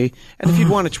DennisDMZ. And if you'd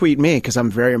want to tweet me, because I'm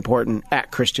very important,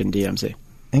 at ChristianDMZ.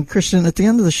 And Christian, at the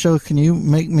end of the show, can you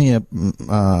make me a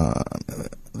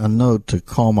note to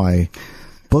call my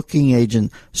booking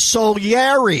agent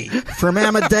Solieri from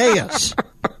Amadeus?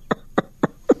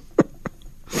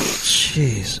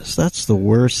 Jesus, that's the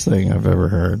worst thing I've ever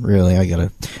heard. Really, I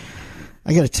gotta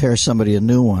tear somebody a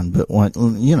new one. But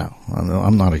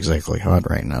I'm not exactly hot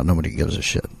right now. Nobody gives a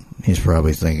shit. He's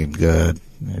probably thinking, good,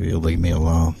 maybe he'll leave me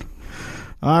alone.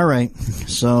 All right,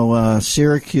 so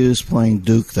Syracuse playing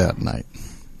Duke that night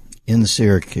in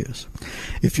Syracuse.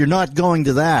 If you're not going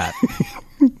to that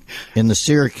in the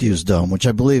Syracuse Dome, which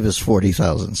I believe is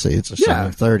 40,000 seats,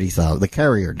 or 30,000, the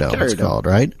Carrier Dome it's called,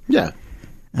 right? Yeah.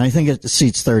 And I think it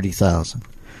seats 30,000.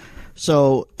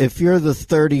 So if you're the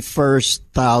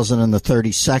 31,000 and the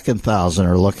 32,000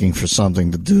 are looking for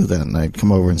something to do that night,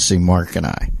 come over and see Mark and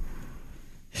I.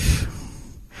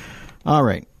 All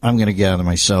right, I'm going to gather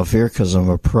myself here because I'm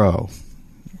a pro.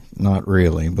 Not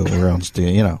really, but we're on,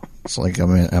 it's like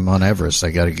I'm on Everest.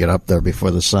 I got to get up there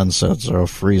before the sun sets or I'll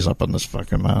freeze up on this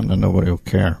fucking mountain and nobody will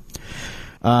care.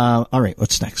 All right,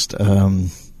 what's next?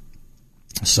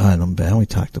 Asylum ban, we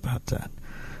talked about that.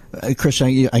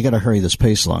 Christian, I got to hurry this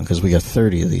pace along because we got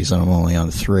 30 of these and I'm only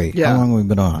on 3. Yeah. How long have we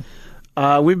been on?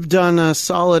 We've done a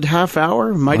solid half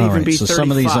hour. Might even be 35. So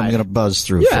some of these I'm going to buzz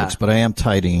through, folks, but I am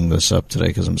tidying this up today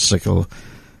because I'm sick of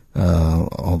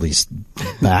all these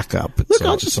backup. Look,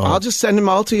 I'll just send them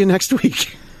all to you next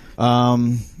week.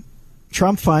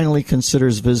 Trump finally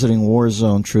considers visiting war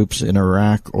zone troops in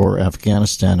Iraq or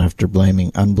Afghanistan after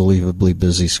blaming unbelievably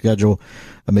busy schedule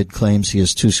amid claims he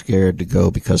is too scared to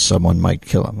go because someone might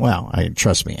kill him. Well,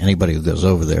 trust me, anybody who goes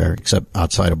over there, except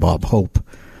outside of Bob Hope,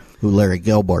 who Larry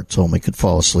Gelbart told me could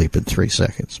fall asleep in 3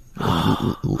 seconds.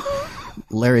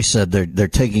 Larry said they're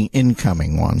taking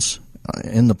incoming ones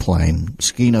in the plane.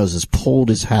 Skinos has pulled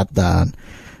his hat down.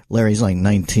 Larry's like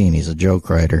 19. He's a joke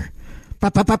writer.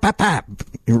 Pop, pop, pop, pop, pop.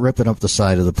 Ripping up the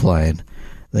side of the plane.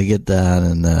 They get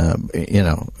down and,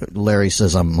 Larry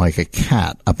says, I'm like a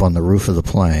cat up on the roof of the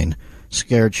plane,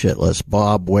 scared shitless.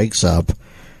 Bob wakes up,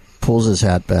 pulls his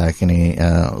hat back, and he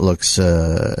looks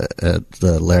at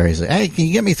Larry and says, hey, can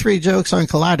you give me 3 jokes on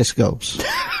kaleidoscopes?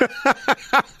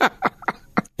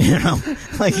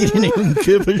 Like he didn't even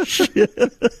give a shit.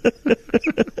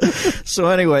 So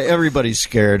anyway, everybody's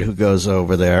scared who goes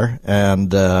over there,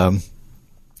 and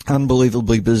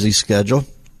unbelievably busy schedule.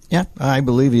 Yeah, I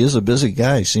believe he is a busy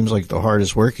guy. Seems like the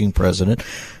hardest working president.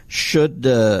 Should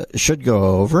go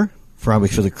over, probably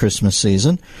for the Christmas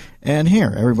season. And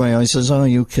here, everybody always says, oh,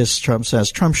 you kiss Trump's ass.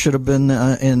 Trump should have been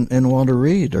in Walter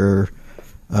Reed or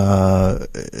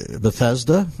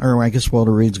Bethesda, or I guess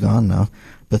Walter Reed's gone now.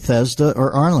 Bethesda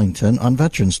or Arlington on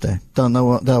Veterans Day. Don't know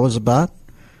what that was about.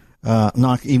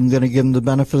 Not even going to give him the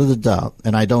benefit of the doubt.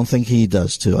 And I don't think he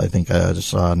does, too. I think I just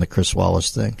saw in the Chris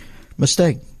Wallace thing.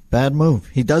 Mistake. Bad move.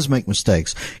 He does make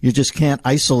mistakes. You just can't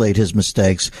isolate his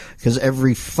mistakes because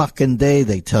every fucking day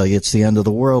they tell you it's the end of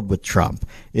the world with Trump.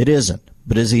 It isn't.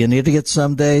 But is he an idiot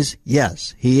some days?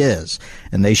 Yes, he is.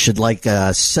 And they should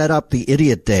set up the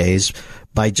idiot days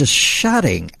by just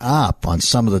shutting up on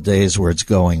some of the days where it's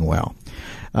going well.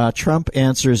 Trump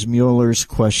answers Mueller's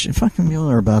question. Fucking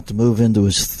Mueller about to move into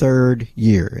his third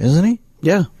year, isn't he?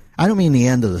 Yeah. I don't mean the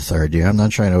end of the third year. I'm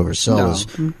not trying to oversell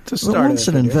this. But once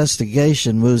an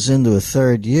investigation moves into a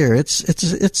third year,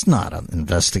 it's not an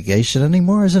investigation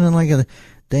anymore. Isn't it like a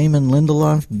Damon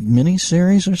Lindelof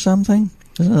miniseries or something?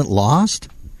 Isn't it Lost?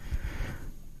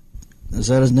 Is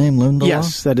that his name, Lindelof?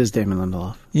 Yes, that is Damon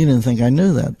Lindelof. You didn't think I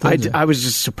knew that, did you? I was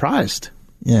just surprised.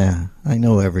 Yeah, I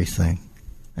know everything.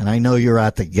 And I know you're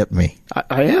out to get me.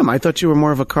 I am. I thought you were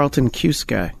more of a Carlton Cuse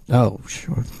guy. Oh,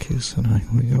 sure. Cuse and I,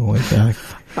 we go way back.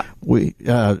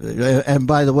 And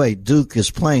by the way, Duke is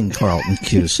playing Carlton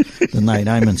Cuse the night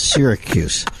I'm in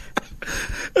Syracuse.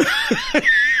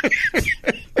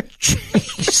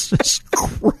 Jesus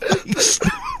Christ.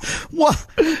 What?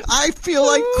 I feel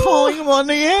like calling him on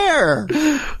the air.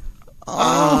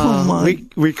 Oh, my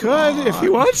we could if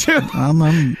you want to. I'm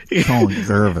calling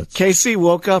Gervitz. Casey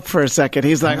woke up for a second.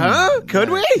 He's like, huh? Could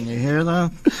we? Can you hear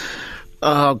that?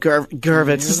 Oh,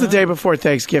 Gervitz. This is the day before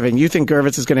Thanksgiving. You think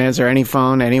Gervitz is going to answer any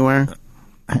phone anywhere?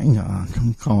 Hang on.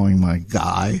 I'm calling my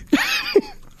guy.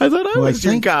 I thought I was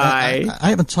your guy. I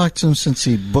haven't talked to him since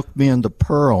he booked me into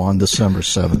Pearl on December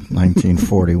 7th,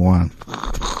 1941.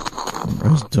 I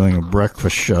was doing a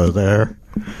breakfast show there.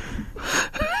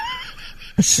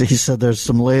 He said, there's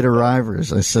some late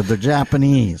arrivers. I said, they're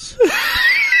Japanese.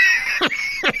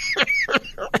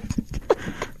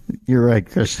 You're right,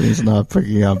 Christian. He's not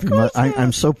picking up.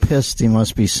 I'm so pissed he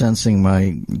must be sensing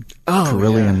my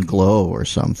Carillion glow or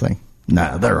something.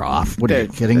 Nah, they're off. What are you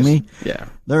kidding me? Yeah.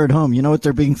 They're at home. You know what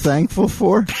they're being thankful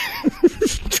for?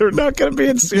 They're not going to be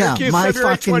in Syracuse. Yeah, my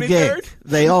February fucking 23rd. gig.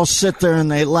 They all sit there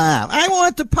and they laugh. I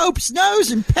want the Pope's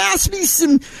nose and pass me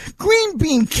some green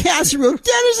bean casserole.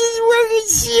 Dennis is working in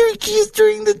Syracuse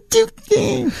during the Duke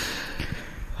game.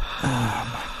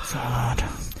 Oh, my God.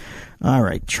 All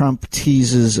right, Trump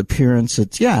teases appearance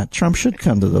at, Trump should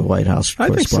come to the White House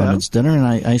Correspondents' Dinner, and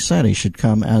I said he should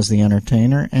come as the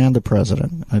entertainer and the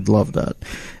president. I'd love that.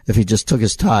 If he just took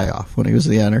his tie off when he was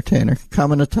the entertainer.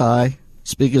 Come in a tie,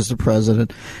 speak as the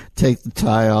president, take the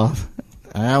tie off.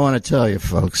 I want to tell you,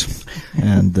 folks,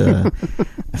 and I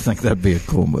think that'd be a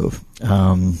cool move.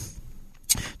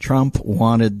 Trump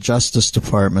wanted Justice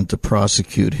Department to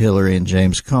prosecute Hillary and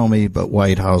James Comey, but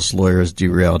White House lawyers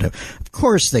derailed him. Of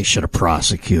course they should have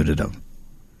prosecuted him.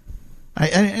 I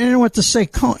don't know what to say.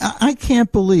 I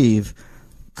can't believe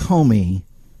Comey,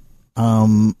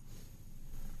 that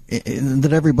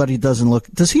everybody doesn't look...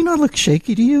 Does he not look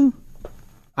shaky to you?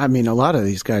 I mean, a lot of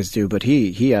these guys do, but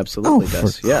he absolutely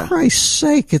does. For Christ's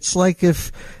sake, it's like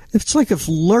if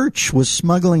Lurch was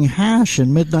smuggling hash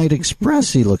in Midnight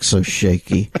Express, he looks so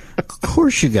shaky. Of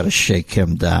course you got to shake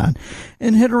him down.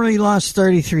 And Hillary lost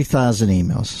 33,000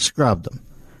 emails, scrubbed them.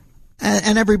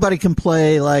 And everybody can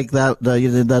play like that.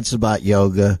 That's about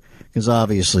yoga, because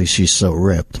obviously she's so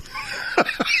ripped.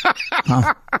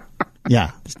 Huh?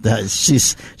 Yeah,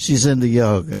 she's into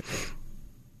yoga.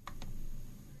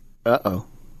 Uh-oh.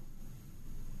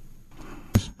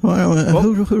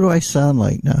 Who do I sound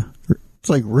like now? It's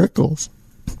like Rickles.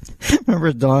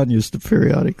 Remember, Don used to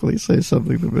periodically say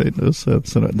something that made no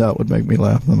sense, and that would make me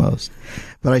laugh the most.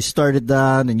 But I started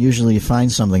down, and usually you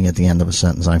find something at the end of a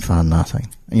sentence. I found nothing.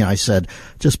 I said,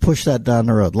 just push that down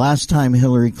the road. Last time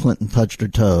Hillary Clinton touched her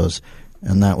toes,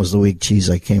 and that was the weak cheese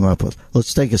I came up with.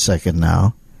 Let's take a second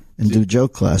now and do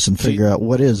joke class and figure out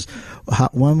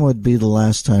when would be the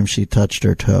last time she touched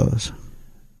her toes.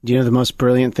 Do you know the most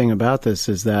brilliant thing about this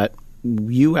is that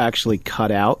you actually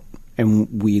cut out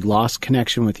and we lost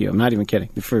connection with you. I'm not even kidding.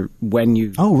 For when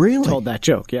you told that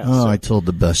joke. Yeah. Oh, so. I told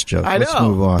the best joke. Let's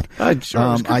move on.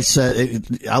 I said,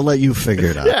 I'll let you figure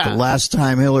it out. Yeah. The last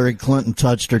time Hillary Clinton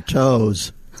touched her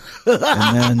toes,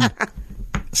 and then,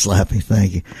 Slappy,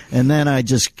 thank you. And then I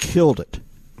just killed it.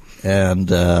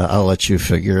 And I'll let you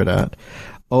figure it out.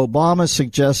 Obama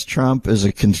suggests Trump is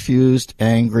a confused,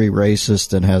 angry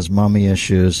racist and has mummy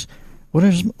issues. What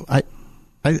is...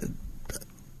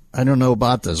 I don't know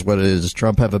about this. What does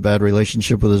Trump have a bad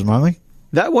relationship with his mommy?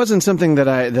 That wasn't something that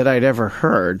I'd ever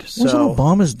heard. So. Wasn't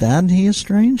Obama's dad and he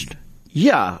estranged?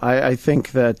 Yeah, I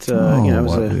think that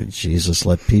Jesus,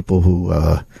 let people who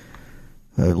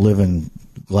live in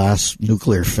glass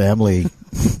nuclear family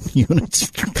units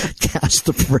cast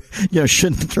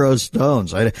shouldn't throw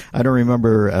stones. I don't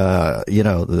remember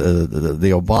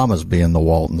the Obamas being the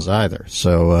Waltons either.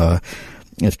 So.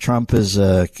 If Trump is,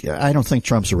 I don't think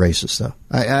Trump's a racist, though.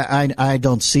 I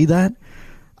don't see that.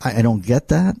 I don't get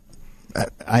that.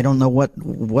 I don't know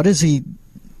what is he.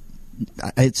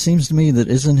 It seems to me that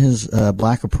isn't his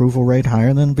black approval rate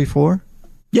higher than before?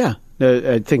 Yeah,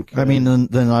 I think. I mean,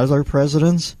 than other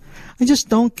presidents. I just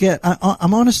don't get.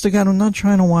 I'm honest to God. I'm not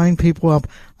trying to wind people up.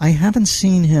 I haven't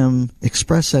seen him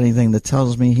express anything that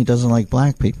tells me he doesn't like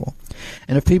black people.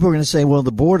 And if people are going to say, "Well,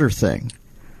 the border thing,"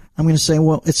 I'm going to say,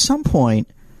 "Well, at some point,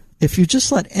 if you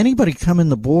just let anybody come in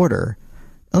the border."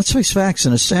 Let's face facts.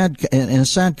 In a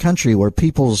sad country where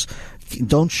people's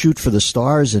don't shoot for the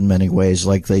stars in many ways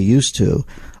like they used to,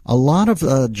 a lot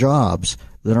of jobs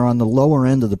that are on the lower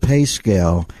end of the pay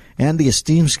scale and the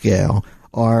esteem scale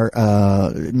are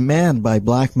manned by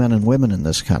black men and women in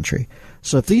this country.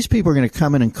 So if these people are going to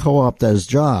come in and co-opt those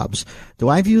jobs, do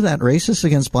I view that racist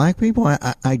against black people?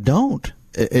 I don't.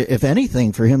 If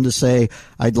anything, for him to say,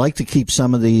 I'd like to keep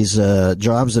some of these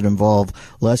jobs that involve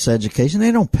less education,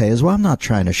 they don't pay as well. I'm not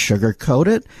trying to sugarcoat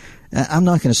it. I'm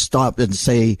not going to stop and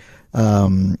say,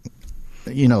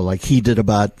 like he did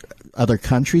about other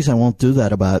countries. I won't do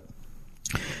that about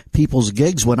people's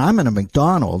gigs. When I'm in a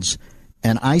McDonald's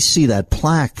and I see that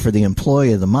plaque for the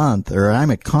Employee of the Month, or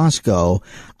I'm at Costco,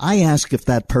 I ask if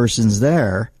that person's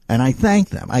there. And I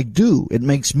thank them. I do. It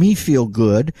makes me feel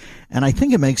good, and I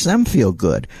think it makes them feel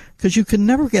good. Because you can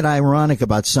never get ironic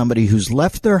about somebody who's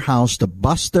left their house to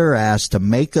bust their ass to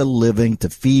make a living, to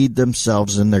feed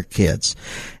themselves and their kids.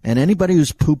 And anybody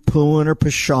who's poo-pooing or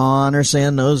pshawing or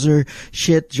saying those are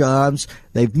shit jobs,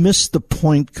 they've missed the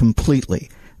point completely.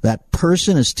 That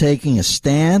person is taking a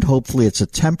stand. Hopefully it's a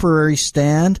temporary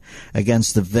stand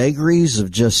against the vagaries of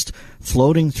just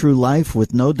floating through life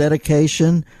with no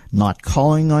dedication, not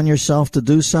calling on yourself to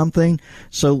do something.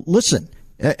 So listen,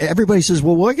 everybody says,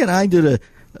 well, what can I do to...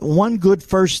 One good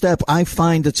first step, I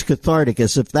find it's cathartic,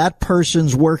 is if that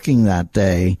person's working that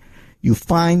day, you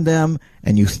find them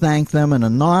and you thank them in a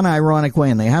non-ironic way,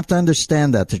 and they have to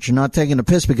understand that you're not taking a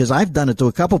piss, because I've done it to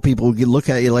a couple people who look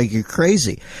at you like you're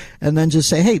crazy, and then just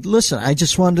say, hey, listen, I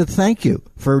just wanted to thank you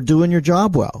for doing your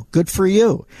job well. Good for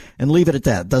you. And leave it at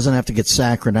that. It doesn't have to get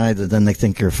saccharine either. Then they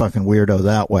think you're a fucking weirdo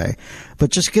that way.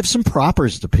 But just give some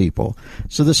propers to people.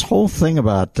 So this whole thing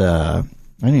about, I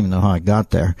don't even know how I got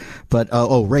there, but,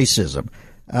 racism.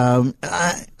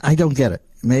 I don't get it.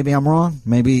 Maybe I'm wrong.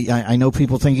 Maybe I know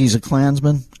people think he's a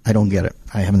Klansman. I don't get it.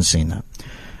 I haven't seen that.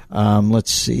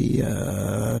 Let's see.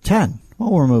 10.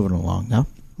 Well, we're moving along now.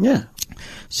 Yeah.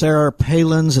 Sarah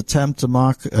Palin's attempt to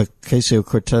mock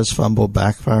Ocasio-Cortez fumble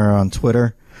backfire on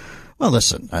Twitter. Well,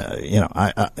 listen,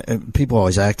 people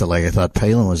always acted like I thought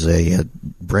Palin was a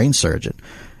brain surgeon.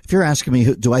 If you're asking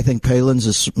me, do I think Palin's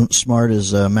as smart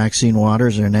as Maxine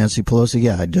Waters or Nancy Pelosi?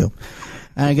 Yeah, I do.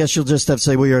 And I guess you'll just have to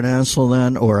say, well, you're an asshole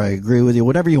then, or I agree with you,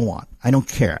 whatever you want. I don't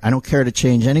care. I don't care to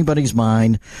change anybody's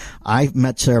mind. I've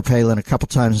met Sarah Palin a couple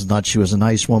times and thought she was a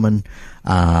nice woman.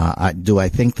 Do I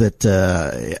think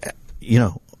that,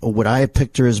 would I have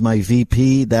picked her as my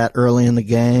VP that early in the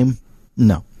game?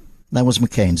 No. That was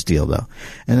McCain's deal, though.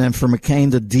 And then for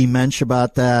McCain to dementia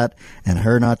about that and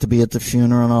her not to be at the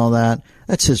funeral and all that,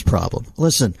 that's his problem.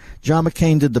 Listen, John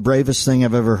McCain did the bravest thing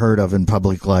I've ever heard of in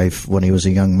public life when he was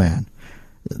a young man.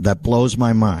 That blows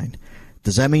my mind.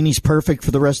 Does that mean he's perfect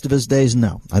for the rest of his days?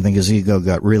 No. I think his ego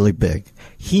got really big.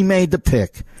 He made the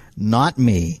pick, not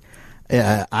me.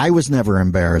 I was never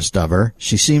embarrassed of her.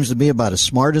 She seems to be about as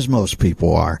smart as most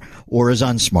people are, or as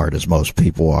unsmart as most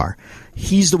people are.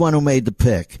 He's the one who made the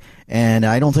pick, and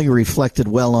I don't think it reflected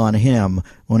well on him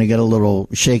when he got a little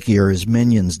shakier as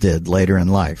minions did later in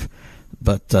life.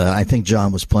 But I think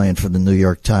John was playing for the New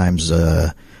York Times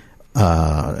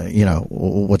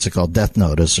what's it called? Death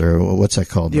notice, or what's that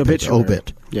called? The obituary.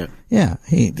 Obit. Yeah. Yeah.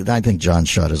 I think John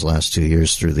shot his last 2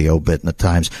 years through the obit in the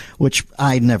Times, which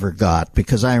I never got,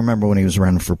 because I remember when he was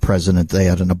running for president, they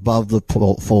had an above the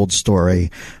fold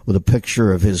story with a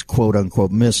picture of his quote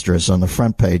unquote mistress on the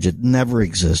front page. It never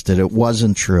existed. It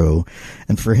wasn't true.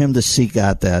 And for him to seek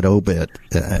out that obit,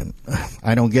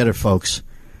 I don't get it, folks.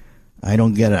 I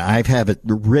don't get it. I have it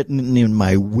written in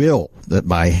my will that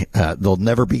there'll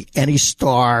never be any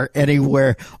star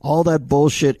anywhere. All that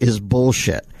bullshit is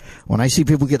bullshit. When I see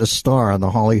people get a star on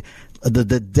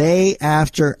the day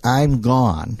after I'm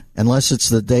gone, unless it's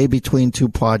the day between two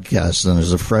podcasts and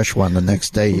there's a fresh one the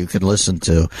next day you can listen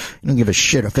to, you don't give a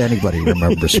shit if anybody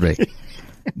remembers me.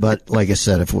 But like I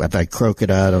said, if I croak it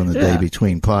out on the day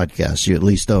between podcasts, you at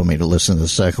least owe me to listen to the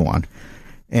second one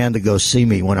and to go see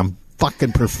me when I'm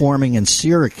fucking performing in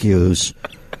Syracuse.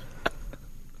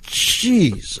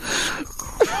 Jesus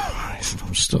Christ,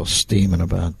 I'm still steaming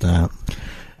about that.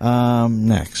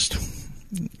 Next,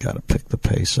 got to pick the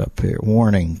pace up here.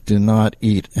 Warning: do not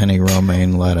eat any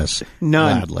romaine lettuce.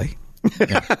 None. Gladly.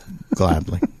 Yeah,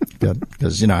 gladly. Good,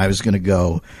 because I was going to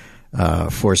go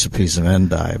force a piece of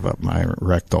endive up my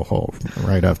rectal hole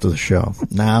right after the show.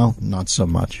 Now, not so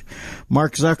much.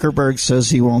 Mark Zuckerberg says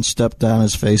he won't step down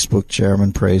as Facebook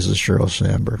chairman, praises Sheryl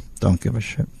Sandberg. Don't give a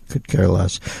shit. Could care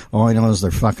less. All I know is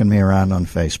they're fucking me around on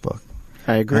Facebook.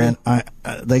 I agree. And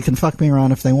they can fuck me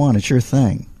around if they want. It's your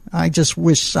thing. I just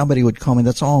wish somebody would call me.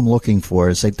 That's all I'm looking for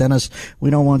is say, Dennis, we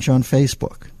don't want you on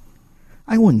Facebook.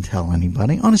 I wouldn't tell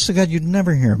anybody. Honest to God, you'd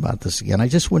never hear about this again. I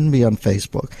just wouldn't be on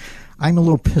Facebook. I'm a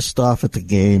little pissed off at the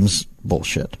games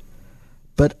bullshit.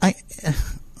 But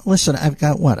listen, I've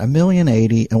got, what,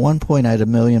 1,080,000. At one point, I had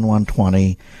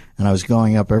 1,120,000, and I was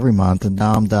going up every month, and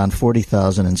now I'm down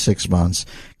 40,000 in 6 months.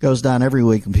 Goes down every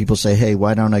week, and people say, hey,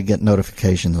 why don't I get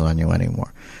notifications on you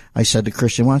anymore? I said to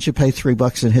Christian, why don't you pay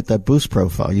 $3 and hit that boost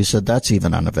profile? You said that's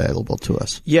even unavailable to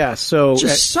us. Yeah, so...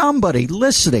 Just somebody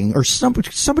listening, or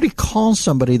somebody call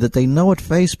somebody that they know at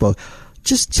Facebook.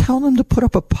 Just tell them to put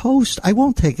up a post. I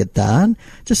won't take it down.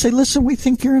 Just say, listen, we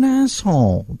think you're an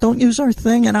asshole. Don't use our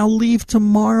thing, and I'll leave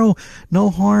tomorrow. No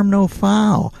harm, no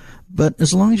foul. But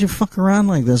as long as you fuck around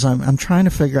like this, I'm trying to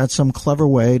figure out some clever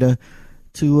way to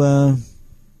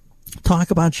talk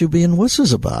about you being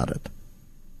wusses about it.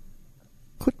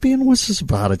 Quit being wusses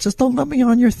about it. Just don't let me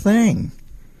on your thing.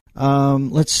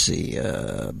 Let's see.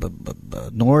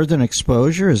 Northern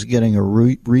Exposure is getting a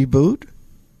reboot.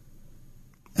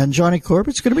 And Johnny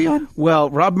Corbett's going to be on? Well,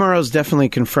 Rob Morrow's definitely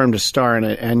confirmed a star in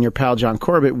it, and your pal John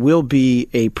Corbett will be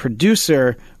a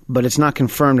producer, but it's not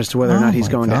confirmed as to whether or not he's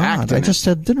going to act in I just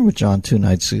had dinner with John 2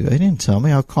 nights ago. He didn't tell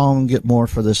me. I'll call him and get more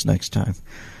for this next time.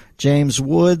 James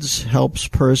Woods helps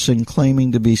person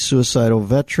claiming to be suicidal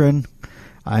veteran.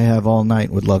 I have all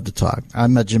night, would love to talk. I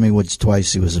met Jimmy Woods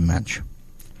twice. He was a mensch.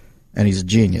 And he's a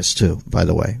genius, too, by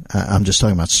the way. I'm just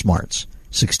talking about smarts.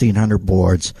 1,600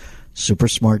 boards, super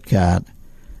smart cat.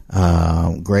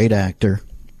 Great actor,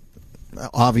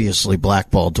 obviously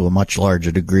blackballed to a much larger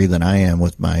degree than I am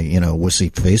with my, wussy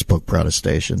Facebook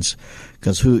protestations.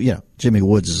 Because Jimmy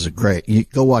Woods is a great. You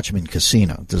go watch him in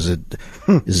Casino. Does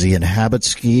he inhabit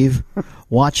Skeeve?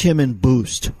 Watch him in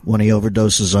Boost when he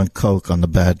overdoses on coke on the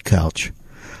bad couch.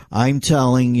 I'm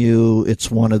telling you, it's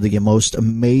one of the most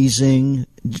amazing.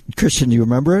 Christian, do you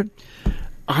remember it?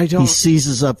 I don't. He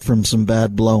seizes up from some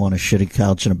bad blow on a shitty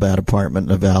couch in a bad apartment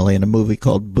in a valley in a movie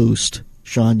called Boost.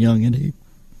 Sean Young and he.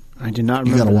 I do not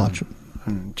remember. You got to watch it.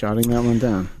 I'm jotting that one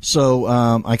down. So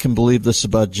I can believe this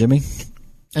about Jimmy.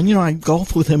 And, I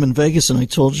golfed with him in Vegas, and I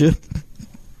told you,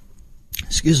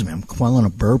 excuse me, I'm quelling a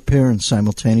burp here, and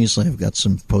simultaneously I've got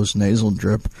some post-nasal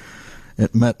drip.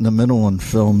 It met in the middle and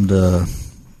filmed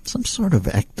some sort of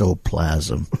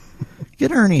ectoplasm.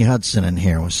 Get Ernie Hudson in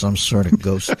here with some sort of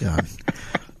ghost gun.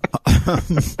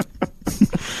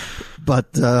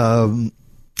 But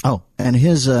and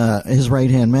his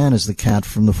right-hand man is the cat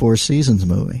from the Four Seasons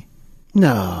movie.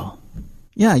 No.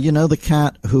 Yeah, the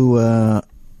cat who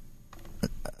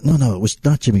no, it was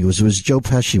not Jimmy. It was Joe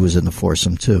Pesci was in the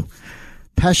foursome too.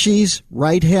 Pesci's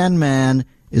right-hand man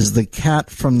is the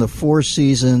cat from the Four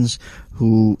Seasons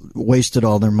who wasted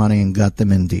all their money and got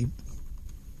them in deep.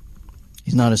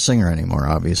 He's not a singer anymore,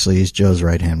 obviously. He's Joe's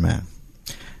right-hand man.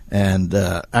 And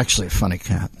actually a funny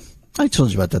cat. I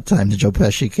told you about that time that Joe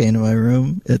Pesci came to my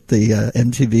room at the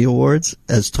MTV Awards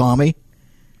as Tommy.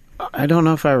 I don't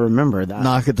know if I remember that.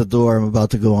 Knock at the door. I'm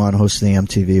about to go on hosting the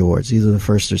MTV Awards, either the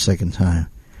first or second time.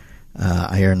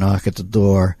 I hear a knock at the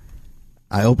door.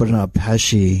 I open up,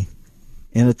 Pesci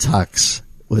in a tux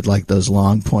with like those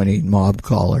long, pointy mob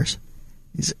collars.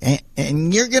 He's,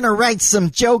 and you're going to write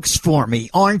some jokes for me,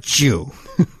 aren't you?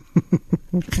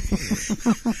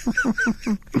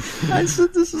 I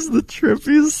said, this is the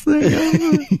trippiest thing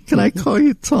ever. Can I call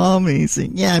you Tommy? He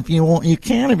said, yeah, if you want, you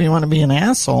can if you want to be an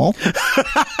asshole.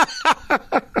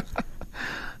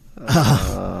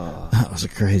 That was a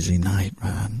crazy night,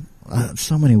 man.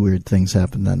 So many weird things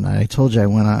happened that night. I told you I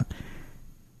went out.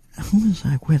 Who was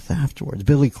I with afterwards?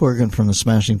 Billy Corgan from the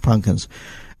Smashing Pumpkins.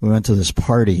 We went to this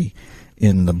party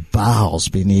in the bowels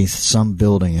beneath some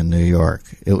building in New York.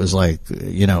 It was like,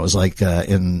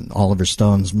 in Oliver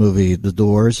Stone's movie The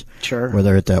Doors. Sure. Where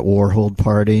they're at that Warhol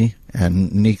party,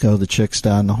 and Nico, the chick's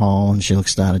down the hall, and she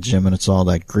looks down at Jim, and it's all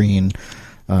that green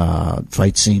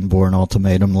fight scene, Born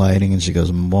Ultimatum lighting, and she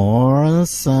goes, more of the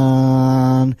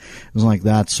sun. It was like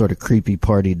that sort of creepy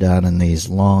party down in these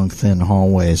long, thin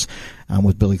hallways. I'm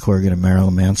with Billy Corgan, and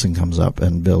Marilyn Manson comes up,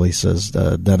 and Billy says,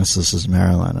 Dennis, this is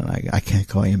Marilyn. And I can't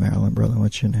call you Marilyn, brother.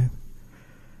 What's your name?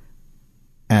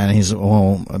 And he said,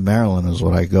 well, Marilyn is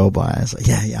what I go by. I said,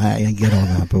 yeah, I get all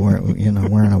that, but we're in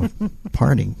a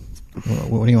party.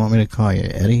 What do you want me to call you?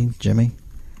 Eddie? Jimmy?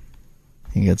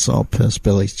 He gets all pissed.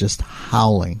 Billy's just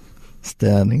howling.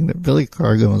 standing there. Billy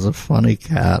Corgan was a funny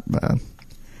cat, man.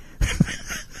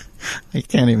 I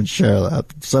can't even share that.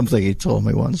 Something he told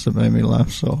me once that made me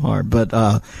laugh so hard. But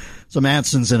so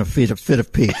Manson's in a fit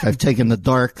of pique. I've taken the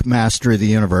dark master of the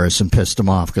universe and pissed him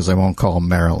off because I won't call him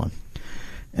Marilyn.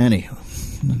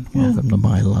 Anywho, welcome to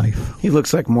my life. He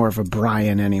looks like more of a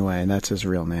Brian anyway, and that's his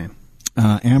real name.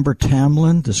 Amber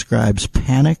Tamblyn describes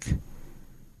panic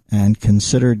and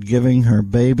considered giving her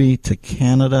baby to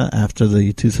Canada after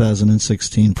the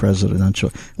 2016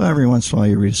 presidential. Well, every once in a while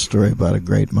you read a story about a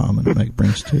great mom and it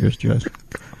brings tears, Josh.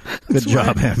 Good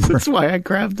job, Amber. That's why I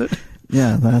grabbed it.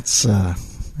 Yeah, that's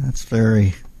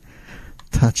very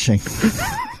touching.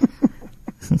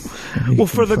 Well,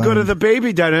 for the good of the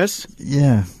baby, Dennis.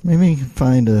 Yeah, maybe you can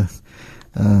find a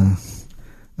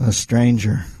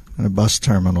stranger at a bus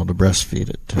terminal to breastfeed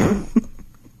it to.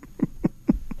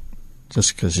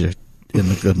 Just because you're in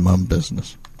the good mom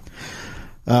business.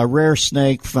 Rare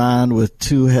snake found with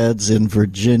 2 heads in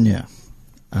Virginia.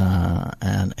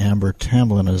 And Amber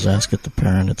Tamblyn has asked the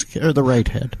parent or the right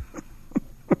head.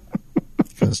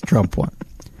 Because Trump won.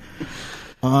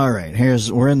 All right,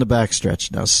 we're in the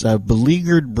backstretch now.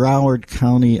 Beleaguered Broward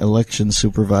County election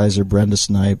supervisor Brenda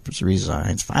Snipes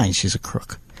resigns. Fine, she's a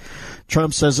crook.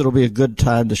 Trump says it'll be a good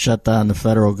time to shut down the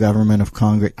federal government if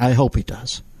Congress. I hope he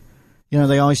does. You know,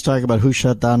 they always talk about who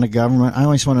shut down the government. I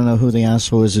always want to know who the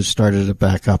asshole is who started it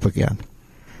back up again.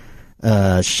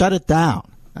 Shut it down.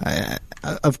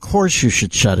 Of course you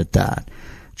should shut it down.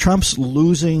 Trump's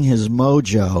losing his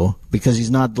mojo because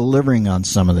he's not delivering on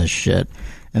some of this shit.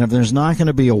 And if there's not going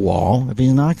to be a wall, if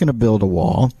he's not going to build a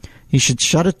wall, he should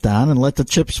shut it down and let the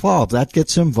chips fall. If that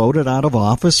gets him voted out of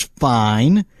office,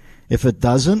 fine. If it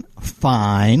doesn't,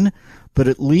 fine. But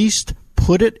at least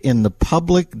put it in the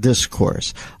public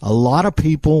discourse. A lot of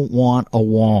people want a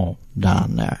wall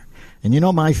down there. And you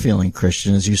know my feeling,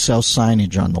 Christian, is you sell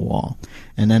signage on the wall.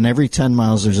 And then every 10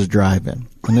 miles there's a drive-in.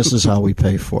 And this is how we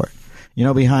pay for it. You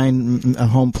know, behind a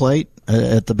home plate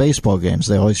at the baseball games,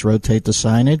 they always rotate the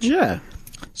signage. Yeah.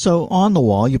 So on the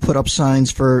wall, you put up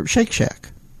signs for Shake Shack.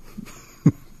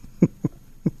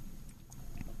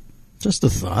 Just a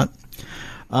thought.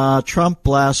 Trump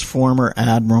blasts former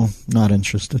admiral. Not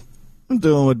interested. I'm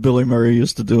doing what Billy Murray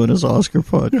used to do in his Oscar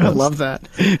podcast. I love that.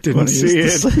 Didn't see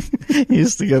it. He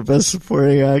used to get Best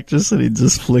Supporting Actress, and he'd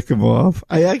just flick him off.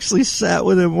 I actually sat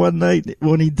with him one night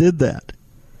when he did that.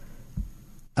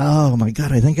 Oh, my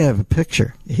God. I think I have a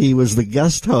picture. He was the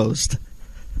guest host.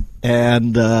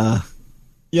 And,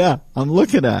 yeah, I'm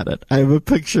looking at it. I have a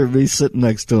picture of me sitting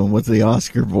next to him with the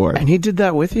Oscar board. And he did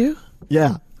that with you?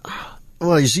 Yeah.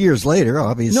 Well, he's years later,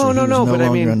 obviously. No, but I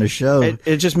mean, on the show.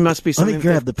 It just must be something. Let me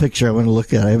grab the picture I want to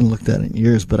look at. I haven't looked at it in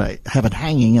years, but I have it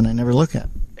hanging and I never look at it.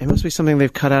 It must be something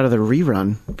they've cut out of the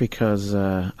rerun because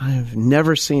I have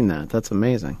never seen that. That's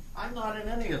amazing. I'm not in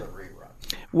any of the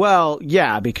reruns. Well,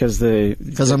 yeah, because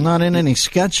I'm not in any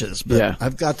sketches, but yeah.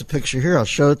 I've got the picture here. I'll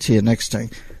show it to you next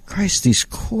time. Christ, these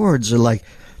cords are like,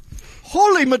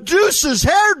 holy Medusa's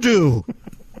hairdo!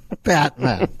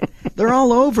 Batman. They're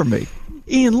all over me.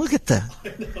 Ian, look at that.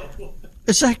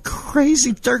 Is that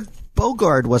crazy? Dirk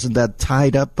Bogarde wasn't that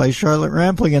tied up by Charlotte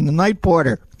Rampling in The Night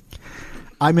Porter.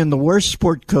 I'm in the worst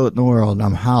sport coat in the world, and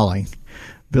I'm howling.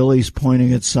 Billy's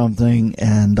pointing at something,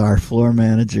 and our floor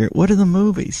manager, what are the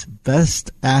movies?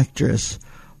 Best Actress,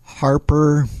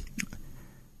 Harper,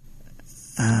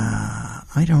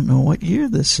 I don't know what year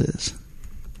this is.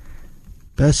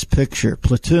 Best Picture,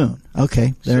 Platoon.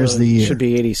 Okay, there's the year. Should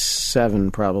be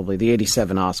 87, probably. The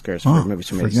 87 Oscars for movies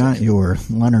from 86. Forgot you were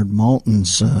Leonard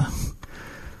Maltin's.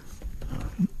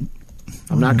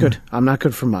 I'm not good. I'm not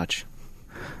good for much.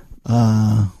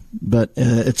 But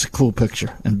it's a cool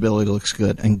picture, and Billy looks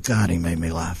good. And God, he made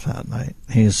me laugh that night.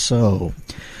 He is so.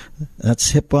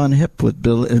 That's hip on hip with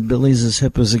Billy. And Billy's as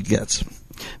hip as it gets.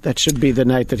 That should be the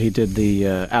night that he did the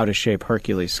out of shape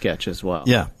Hercules sketch as well.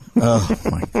 Yeah. Oh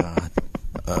my God.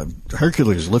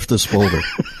 Hercules, lift this boulder.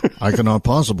 I cannot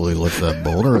possibly lift that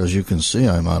boulder. As you can see,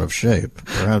 I'm out of shape.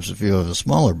 Perhaps if you have a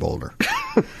smaller boulder.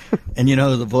 And you know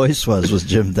who the voice was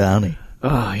Jim Downey.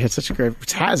 Oh, he has such a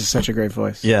great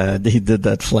voice. Yeah, he did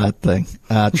that flat thing.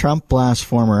 Trump blasts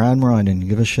former admiral. I didn't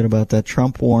give a shit about that.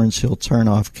 Trump warns he'll turn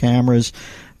off cameras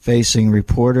facing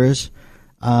reporters.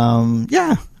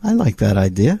 Yeah, I like that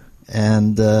idea.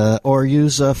 And or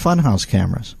use funhouse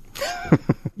cameras.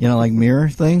 You know, like mirror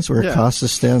things where Costa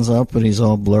stands up and he's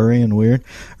all blurry and weird.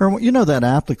 Or, you know that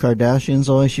app the Kardashians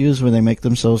always use where they make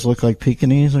themselves look like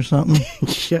Pekingese or something?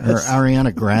 Yes. Or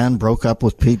Ariana Grande broke up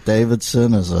with Pete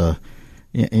Davidson as a,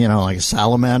 you know, like a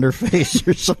salamander face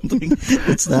or something.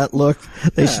 It's that look.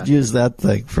 They should use that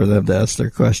thing for them to ask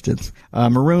their questions.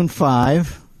 Maroon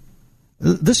 5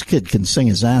 This kid can sing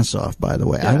his ass off, by the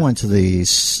way. Yeah. I went to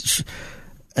these,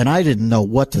 and I didn't know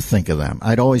what to think of them.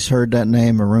 I'd always heard that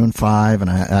name, Maroon 5,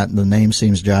 and the name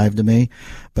seems jive to me.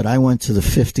 But I went to the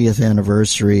 50th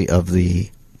anniversary of the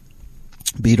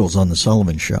Beatles on the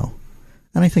Sullivan Show.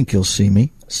 And I think you'll see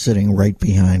me sitting right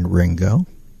behind Ringo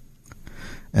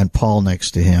and Paul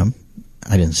next to him.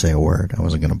 I didn't say a word. I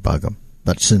wasn't going to bug him.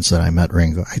 But since then I met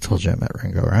Ringo. I told you I met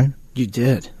Ringo, right? You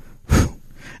did.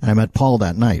 And I met Paul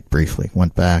that night briefly.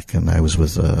 Went back, and I was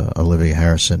with Olivia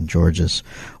Harrison, George's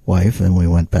wife, and we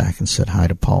went back and said hi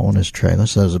to Paul in his trailer.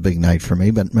 So that was a big night for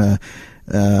me. But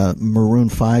Maroon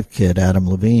 5 kid, Adam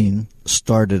Levine,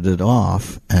 started it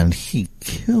off, and he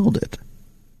killed it.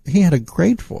 He had a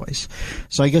great voice.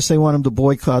 So I guess they want him to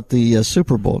boycott the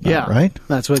Super Bowl now, right?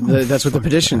 That's what the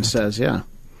petition says, yeah.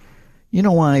 You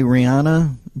know why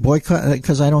Rihanna boycott?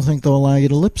 Because I don't think they'll allow you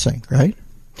to lip sync, right?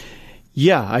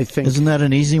 Yeah, I think. Isn't that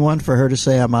an easy one for her to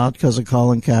say, I'm out because of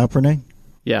Colin Kaepernick?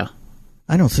 Yeah.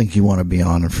 I don't think you want to be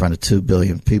on in front of 2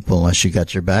 billion people unless you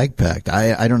got your bag packed.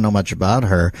 I don't know much about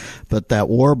her, but that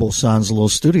warble sounds a little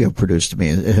studio produced to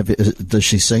me. Does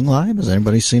she sing live? Has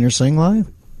anybody seen her sing live?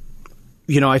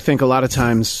 You know, I think a lot of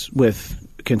times with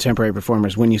contemporary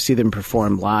performers, when you see them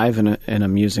perform live, and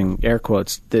I'm using air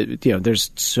quotes, that, you know, there's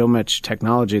so much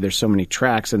technology, there's so many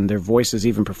tracks, and their voices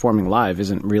even performing live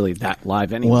isn't really that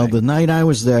live anyway. Well, the night I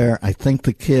was there, I think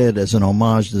the kid, as an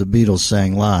homage to the Beatles,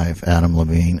 sang live, Adam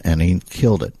Levine, and he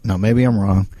killed it. Now, maybe I'm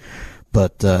wrong,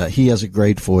 but he has a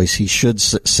great voice. He should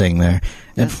sing there.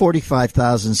 And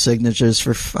 45,000 signatures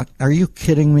for are you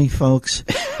kidding me, folks?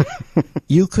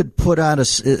 You could put out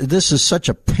this is such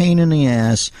a pain in the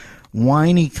ass,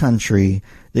 whiny country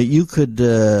that you could,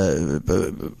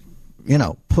 put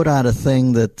out a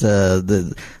thing that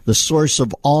the source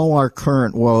of all our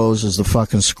current woes is the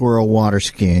fucking squirrel water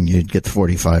skiing. You'd get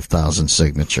 45,000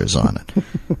 signatures on it.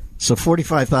 So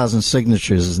 45,000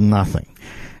 signatures is nothing.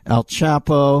 El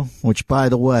Chapo, which, by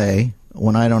the way,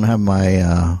 when I don't have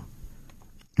my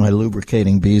my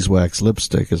lubricating beeswax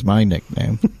lipstick is my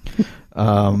nickname.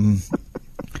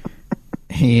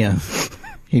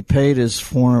 He paid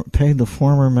the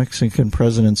former Mexican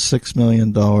president $6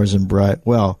 million in bribe.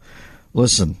 Well,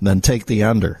 listen, then take the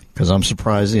under, because I'm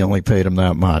surprised he only paid him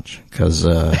that much. Because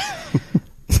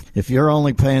if you're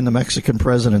only paying the Mexican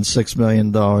president $6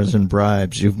 million in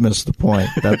bribes, you've missed the point.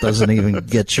 That doesn't even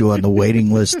get you on the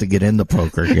waiting list to get in the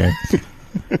poker game.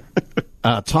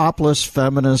 Topless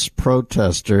feminist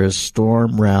protesters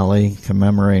storm rally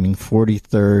commemorating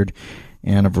 43rd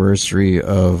anniversary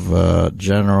of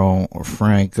General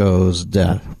Franco's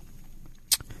death.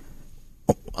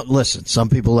 Listen, some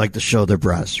people like to show their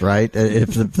breasts, right? If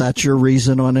that's your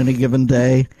reason on any given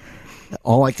day,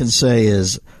 all I can say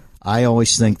is I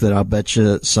always think that I'll bet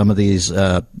you some of these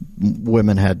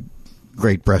women had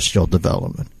great breastial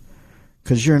development.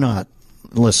 Because you're not,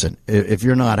 listen, if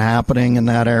you're not happening in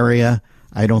that area,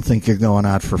 I don't think you're going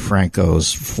out for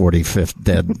Franco's 45th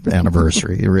dead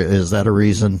anniversary. Is that a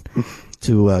reason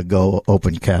to go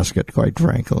open casket, quite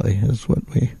frankly, is what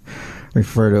we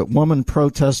refer to. Woman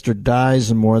protester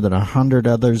dies and more than 100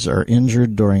 others are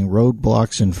injured during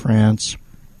roadblocks in France.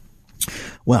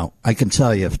 Well, I can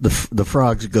tell you, the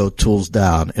frogs go tools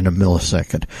down in a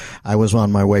millisecond. I was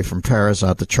on my way from Paris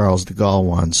out to Charles de Gaulle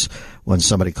once when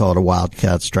somebody called a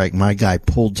wildcat strike. My guy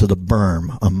pulled to the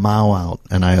berm a mile out,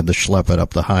 and I had to schlep it up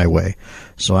the highway.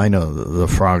 So I know the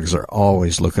frogs are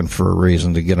always looking for a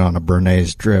reason to get on a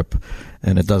Bernays drip,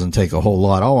 and it doesn't take a whole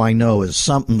lot. All I know is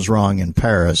something's wrong in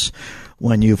Paris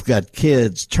when you've got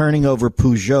kids turning over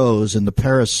Peugeots in the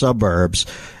Paris suburbs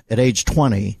at age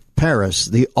 20. Paris,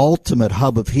 the ultimate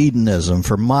hub of hedonism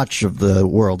for much of the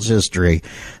world's history,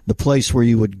 the place where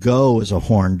you would go as a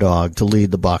horn dog to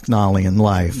lead the Bacchanalian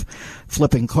life,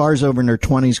 flipping cars over in their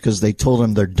 20s because they told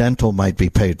them their dental might be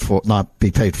not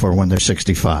be paid for when they're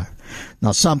 65.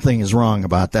 Now, something is wrong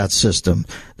about that system,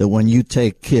 that when you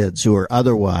take kids who are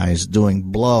otherwise doing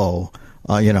blow,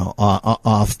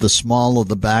 off the small of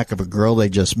the back of a girl they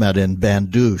just met in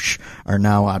Bandouche, are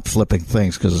now out flipping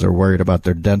things because they're worried about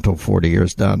their dental 40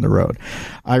 years down the road.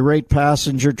 Irate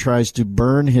passenger tries to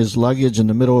burn his luggage in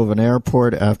the middle of an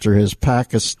airport after his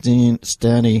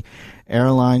Pakistani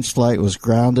Airlines flight was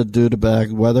grounded due to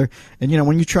bad weather. And,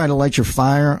 when you try to light your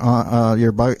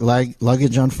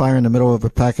luggage on fire in the middle of a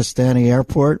Pakistani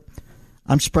airport,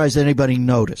 I'm surprised anybody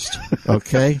noticed,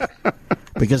 okay?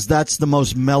 Because that's the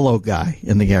most mellow guy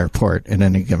in the airport at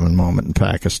any given moment in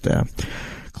Pakistan.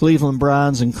 Cleveland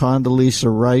Browns and Condoleezza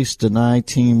Rice deny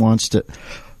team wants to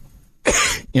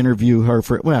interview her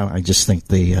for, well, I just think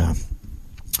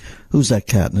who's that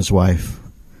cat and his wife?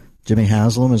 Jimmy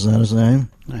Haslam, is that his name?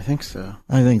 I think so.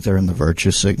 I think they're in the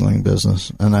virtue signaling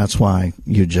business, and that's why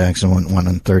Hugh Jackson went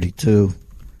 1-32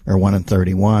 or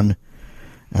 1-31,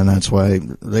 and that's why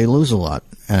they lose a lot.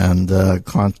 And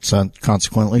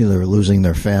consequently, they're losing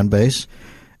their fan base.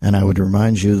 And I would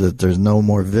remind you that there's no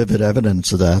more vivid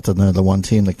evidence of that than they're the one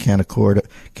team that can't afford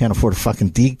a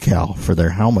fucking decal for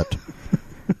their helmet.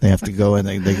 They have to go and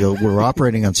they go, we're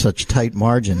operating on such tight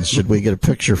margins. Should we get a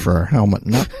picture for our helmet?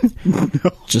 No.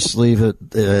 Just leave it.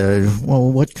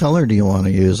 Well, what color do you want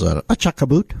to use? A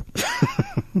chakaboot?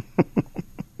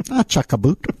 A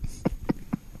chakaboot.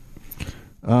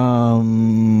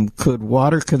 Could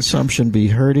water consumption be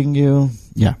hurting you?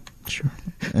 Yeah, sure.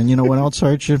 And you know what else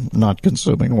hurts you? Not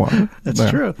consuming water. That's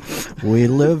true. We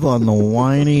live on the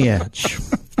whiny edge.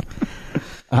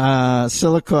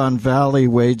 Silicon Valley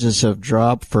wages have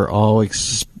dropped for all.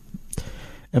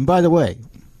 And by the way,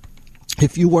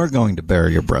 if you were going to bare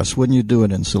your breasts, wouldn't you do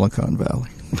it in Silicon Valley?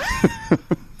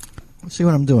 See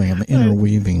what I'm doing? I'm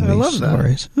interweaving these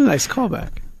stories. Nice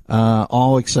callback.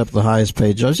 All except the highest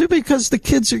paid jobs, because the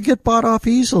kids get bought off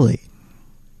easily.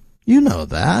 You know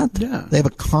that. Yeah. They have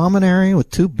a common area with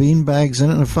 2 beanbags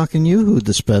in it and a fucking Yoo-Hoo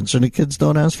dispenser, and the kids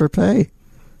don't ask for pay.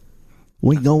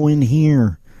 We go in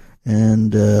here,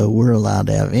 and we're allowed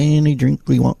to have any drink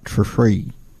we want for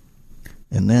free.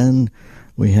 And then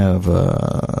we have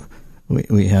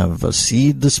we have a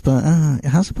seed dispenser.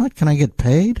 How's about, can I get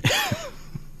paid?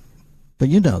 But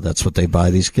you know that's what they buy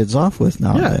these kids off with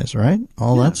nowadays, right?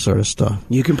 All that sort of stuff.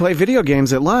 You can play video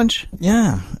games at lunch.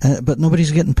 Yeah, but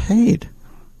nobody's getting paid.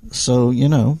 So,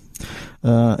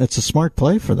 it's a smart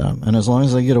play for them. And as long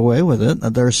as they get away with it,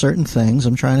 there are certain things.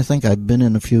 I'm trying to think. I've been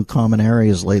in a few common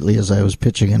areas lately as I was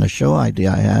pitching in a show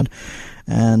idea I had.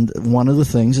 And one of the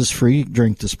things is free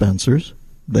drink dispensers.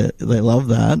 They love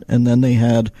that. And then they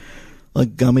had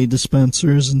like gummy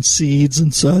dispensers and seeds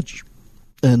and such.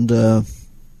 And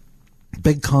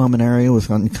big common area with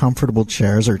uncomfortable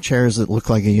chairs or chairs that look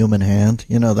like a human hand.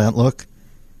 You know that look?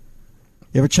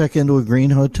 You ever check into a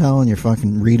green hotel and your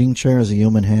fucking reading chair is a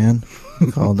human hand?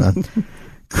 Called that.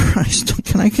 Christ,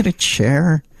 can I get a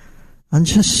chair? I'm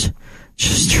just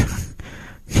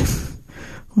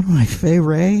what am I, Fay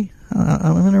Ray?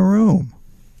 I'm in a room.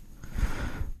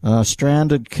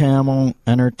 Stranded camel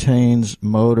entertains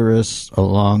motorists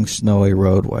along snowy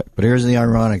roadway. But here's the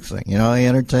ironic thing. You know how he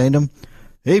entertained him?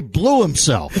 He blew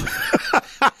himself.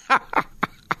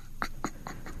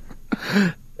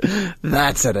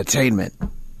 That's entertainment.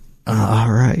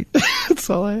 All right. That's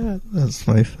all I had. That's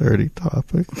my 30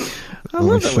 topic. I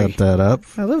love that shut that up.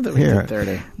 I love that we did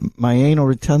 30. My anal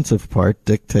retentive part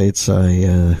dictates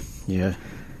I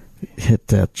hit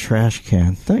that trash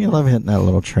can. Don't you love hitting that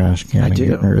little trash can and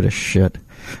getting rid of shit?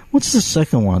 What's the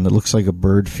second one that looks like a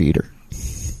bird feeder?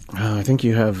 Oh, I think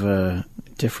you have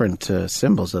different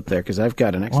symbols up there because I've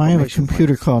got an exclamation Well, I have a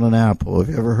computer called an Apple. Have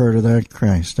you ever heard of that?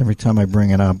 Christ, every time I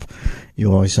bring it up,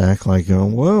 you always act like,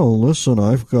 well, listen,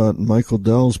 I've got Michael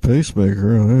Dell's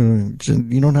pacemaker.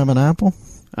 You don't have an Apple?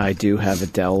 I do have a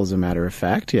Dell, as a matter of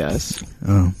fact, yes.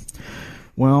 Oh.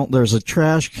 Well, there's a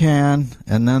trash can,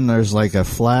 and then there's like a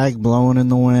flag blowing in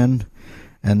the wind,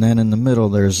 and then in the middle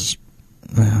there's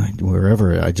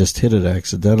wherever I just hit it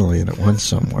accidentally and it went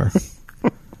somewhere.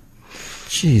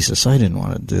 Jesus, I didn't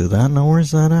want to do that. Now,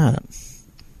 where's that at?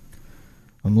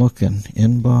 I'm looking.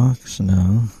 Inbox?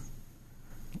 No.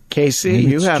 Casey,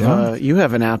 you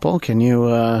have an Apple. Can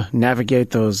you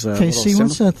navigate those Casey,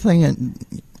 what's that thing?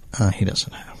 He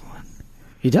doesn't have one.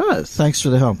 He does. Thanks for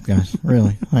the help, guys.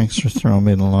 Really. Thanks for throwing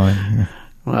me in the line here.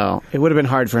 Well, it would have been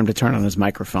hard for him to turn on his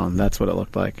microphone. That's what it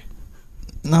looked like.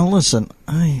 Now, listen,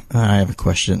 I have a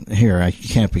question. Here, I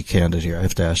can't be candid here. I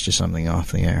have to ask you something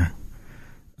off the air.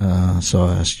 So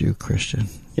I'll ask you, Christian.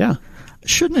 Yeah.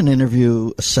 Shouldn't a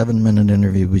 7-minute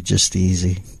interview be just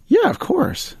easy? Yeah, of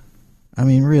course. I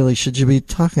mean, really, should you be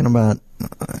talking about...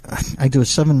 I do a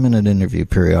 7-minute interview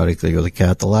periodically with a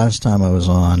cat. The last time I was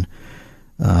on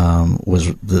was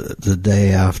the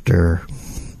day after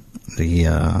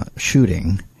the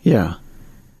shooting. Yeah.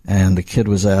 And the kid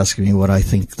was asking me what I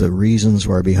think the reasons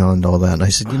were behind all that. And I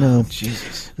said,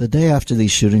 Jesus. The day after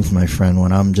these shootings, my friend,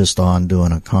 when I'm just on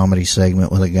doing a comedy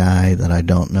segment with a guy that I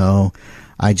don't know,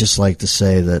 I just like to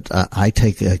say that I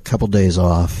take a couple days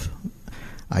off.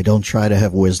 I don't try to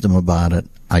have wisdom about it.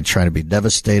 I try to be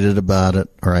devastated about it,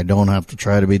 or I don't have to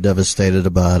try to be devastated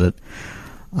about it.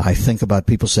 I think about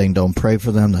people saying don't pray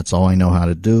for them. That's all I know how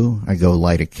to do. I go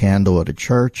light a candle at a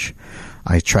church.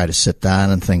 I try to sit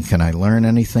down and think, can I learn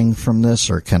anything from this,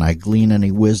 or can I glean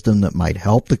any wisdom that might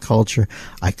help the culture?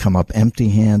 I come up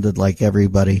empty-handed like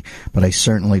everybody, but I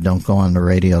certainly don't go on the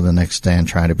radio the next day and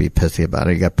try to be pithy about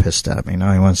it. He got pissed at me.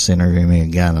 Now he wants to interview me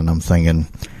again, and I'm thinking,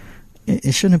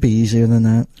 it shouldn't be easier than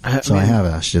that. I have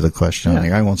asked you the question.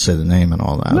 Yeah. I won't say the name and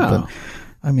all that, No. but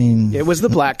I mean, it was the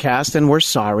Black Cast, and we're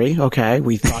sorry. Okay,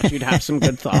 we thought you'd have some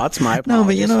good thoughts. My apologies. no,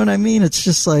 but you know what I mean? It's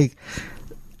just like,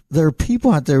 there are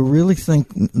people out there who really think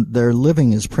their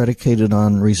living is predicated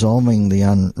on resolving the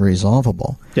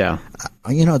unresolvable. Yeah.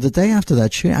 You know, the day after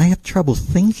that shooting, I have trouble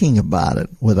thinking about it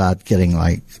without getting,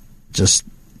 like, just,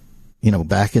 you know,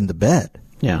 back into bed.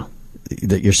 Yeah.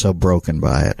 That you're so broken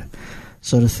by it.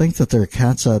 So to think that there are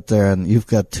cats out there and you've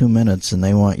got 2 minutes and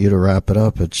they want you to wrap it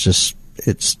up,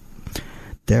 it's,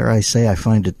 dare I say, I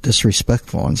find it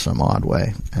disrespectful in some odd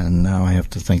way. And now I have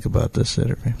to think about this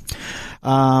interview.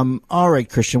 All right,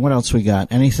 Christian, what else we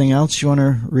got? Anything else you want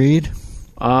to read?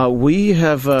 We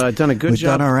have done a good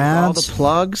job done our with all ads. the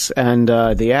plugs and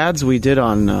the ads we did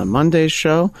on Monday's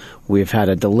show. We've had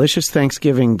a delicious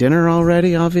Thanksgiving dinner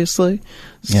already, obviously.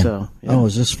 Yeah. So, yeah. Oh,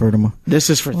 is this for tomorrow?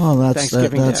 This is for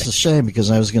Thanksgiving that's Day. a shame,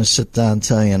 because I was going to sit down and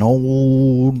tell you an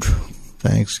old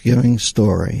Thanksgiving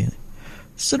story.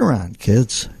 Sit around,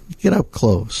 kids. Get up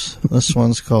close. This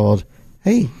one's called,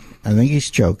 Hey, I think he's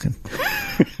joking.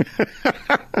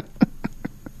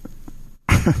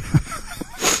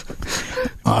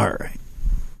 All right.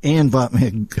 Ian bought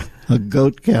me a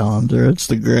goat calendar. It's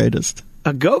the greatest.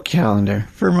 A goat calendar.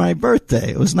 For my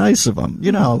birthday. It was nice of him.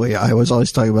 You know, I was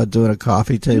always talking about doing a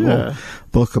coffee table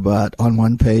book about, on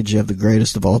one page you have the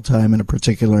greatest of all time in a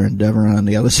particular endeavor, and on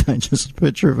the other side just a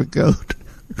picture of a goat.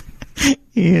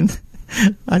 Ian,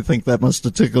 I think that must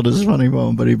have tickled his funny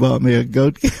bone, but he bought me a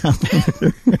goat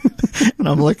calendar. And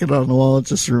I'm looking on the wall. It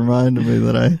just reminded me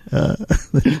that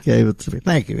that he gave it to me.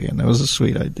 Thank you, Ian. That was a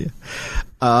sweet idea.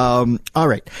 All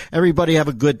right. Everybody have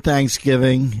a good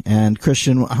Thanksgiving. And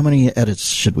Christian, how many edits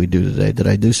should we do today? Did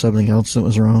I do something else that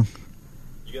was wrong?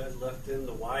 You guys left in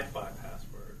the Wi-Fi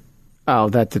password. Oh,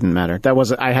 that didn't matter. That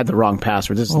wasn't. I had the wrong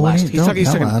password. This is Well, last. he's talking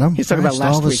about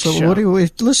last week's show. What do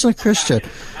listen to Christian?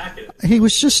 He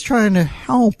was just trying to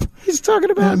help. He's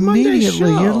talking about Monday's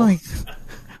Immediately, show. you're like,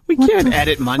 we can't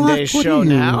edit Monday's what show are you,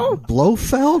 now.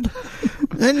 Blofeld?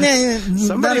 And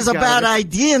then, that is a bad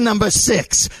idea, number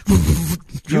 6.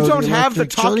 You don't have the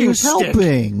talking stick.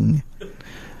 Helping.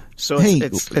 So Hey.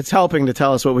 it's helping to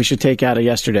tell us what we should take out of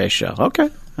yesterday's show. Okay,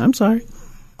 I'm sorry.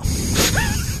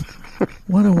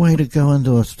 What a way to go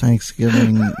into a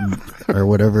Thanksgiving or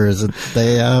whatever is it,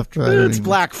 day after. It's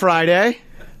Black Friday.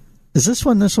 Is this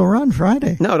when this will run?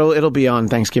 Friday? No, it'll be on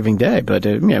Thanksgiving Day, but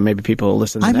maybe people will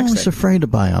listen the I'm next always day. afraid to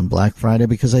buy on Black Friday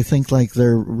because I think like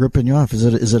they're ripping you off.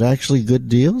 Is it actually good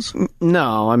deals?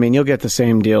 No, I mean, you'll get the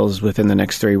same deals within the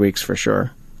next 3 weeks for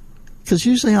sure. Because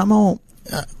usually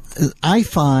I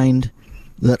find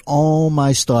that all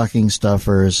my stocking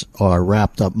stuffers are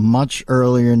wrapped up much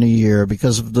earlier in the year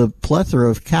because of the plethora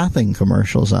of cathing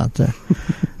commercials out there.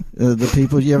 The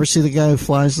people, you ever see the guy who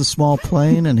flies the small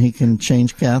plane and he can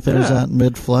change catheters out in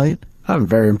mid-flight? I'm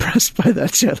very impressed by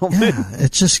that gentleman. Yeah,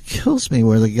 it just kills me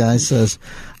where the guy says,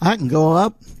 I can go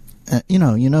up. You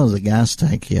know the gas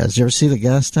tank he has. You ever see the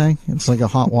gas tank? It's like a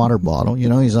hot water bottle. You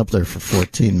know, he's up there for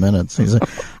 14 minutes. He's like,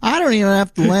 I don't even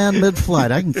have to land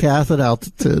mid-flight. I can cath at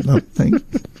altitude. I'm thinking,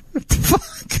 what the fuck?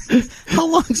 How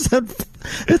long is that?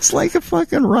 It's like a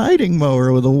fucking riding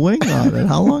mower with a wing on it.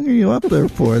 How long are you up there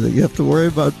for that you have to worry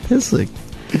about pissing?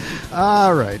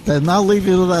 All right, then I'll leave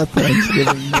you to that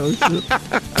Thanksgiving notion.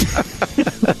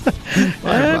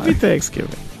 Happy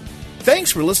Thanksgiving.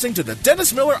 Thanks for listening to the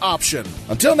Dennis Miller Option.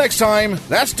 Until next time,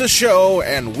 that's the show,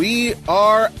 and we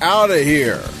are out of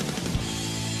here.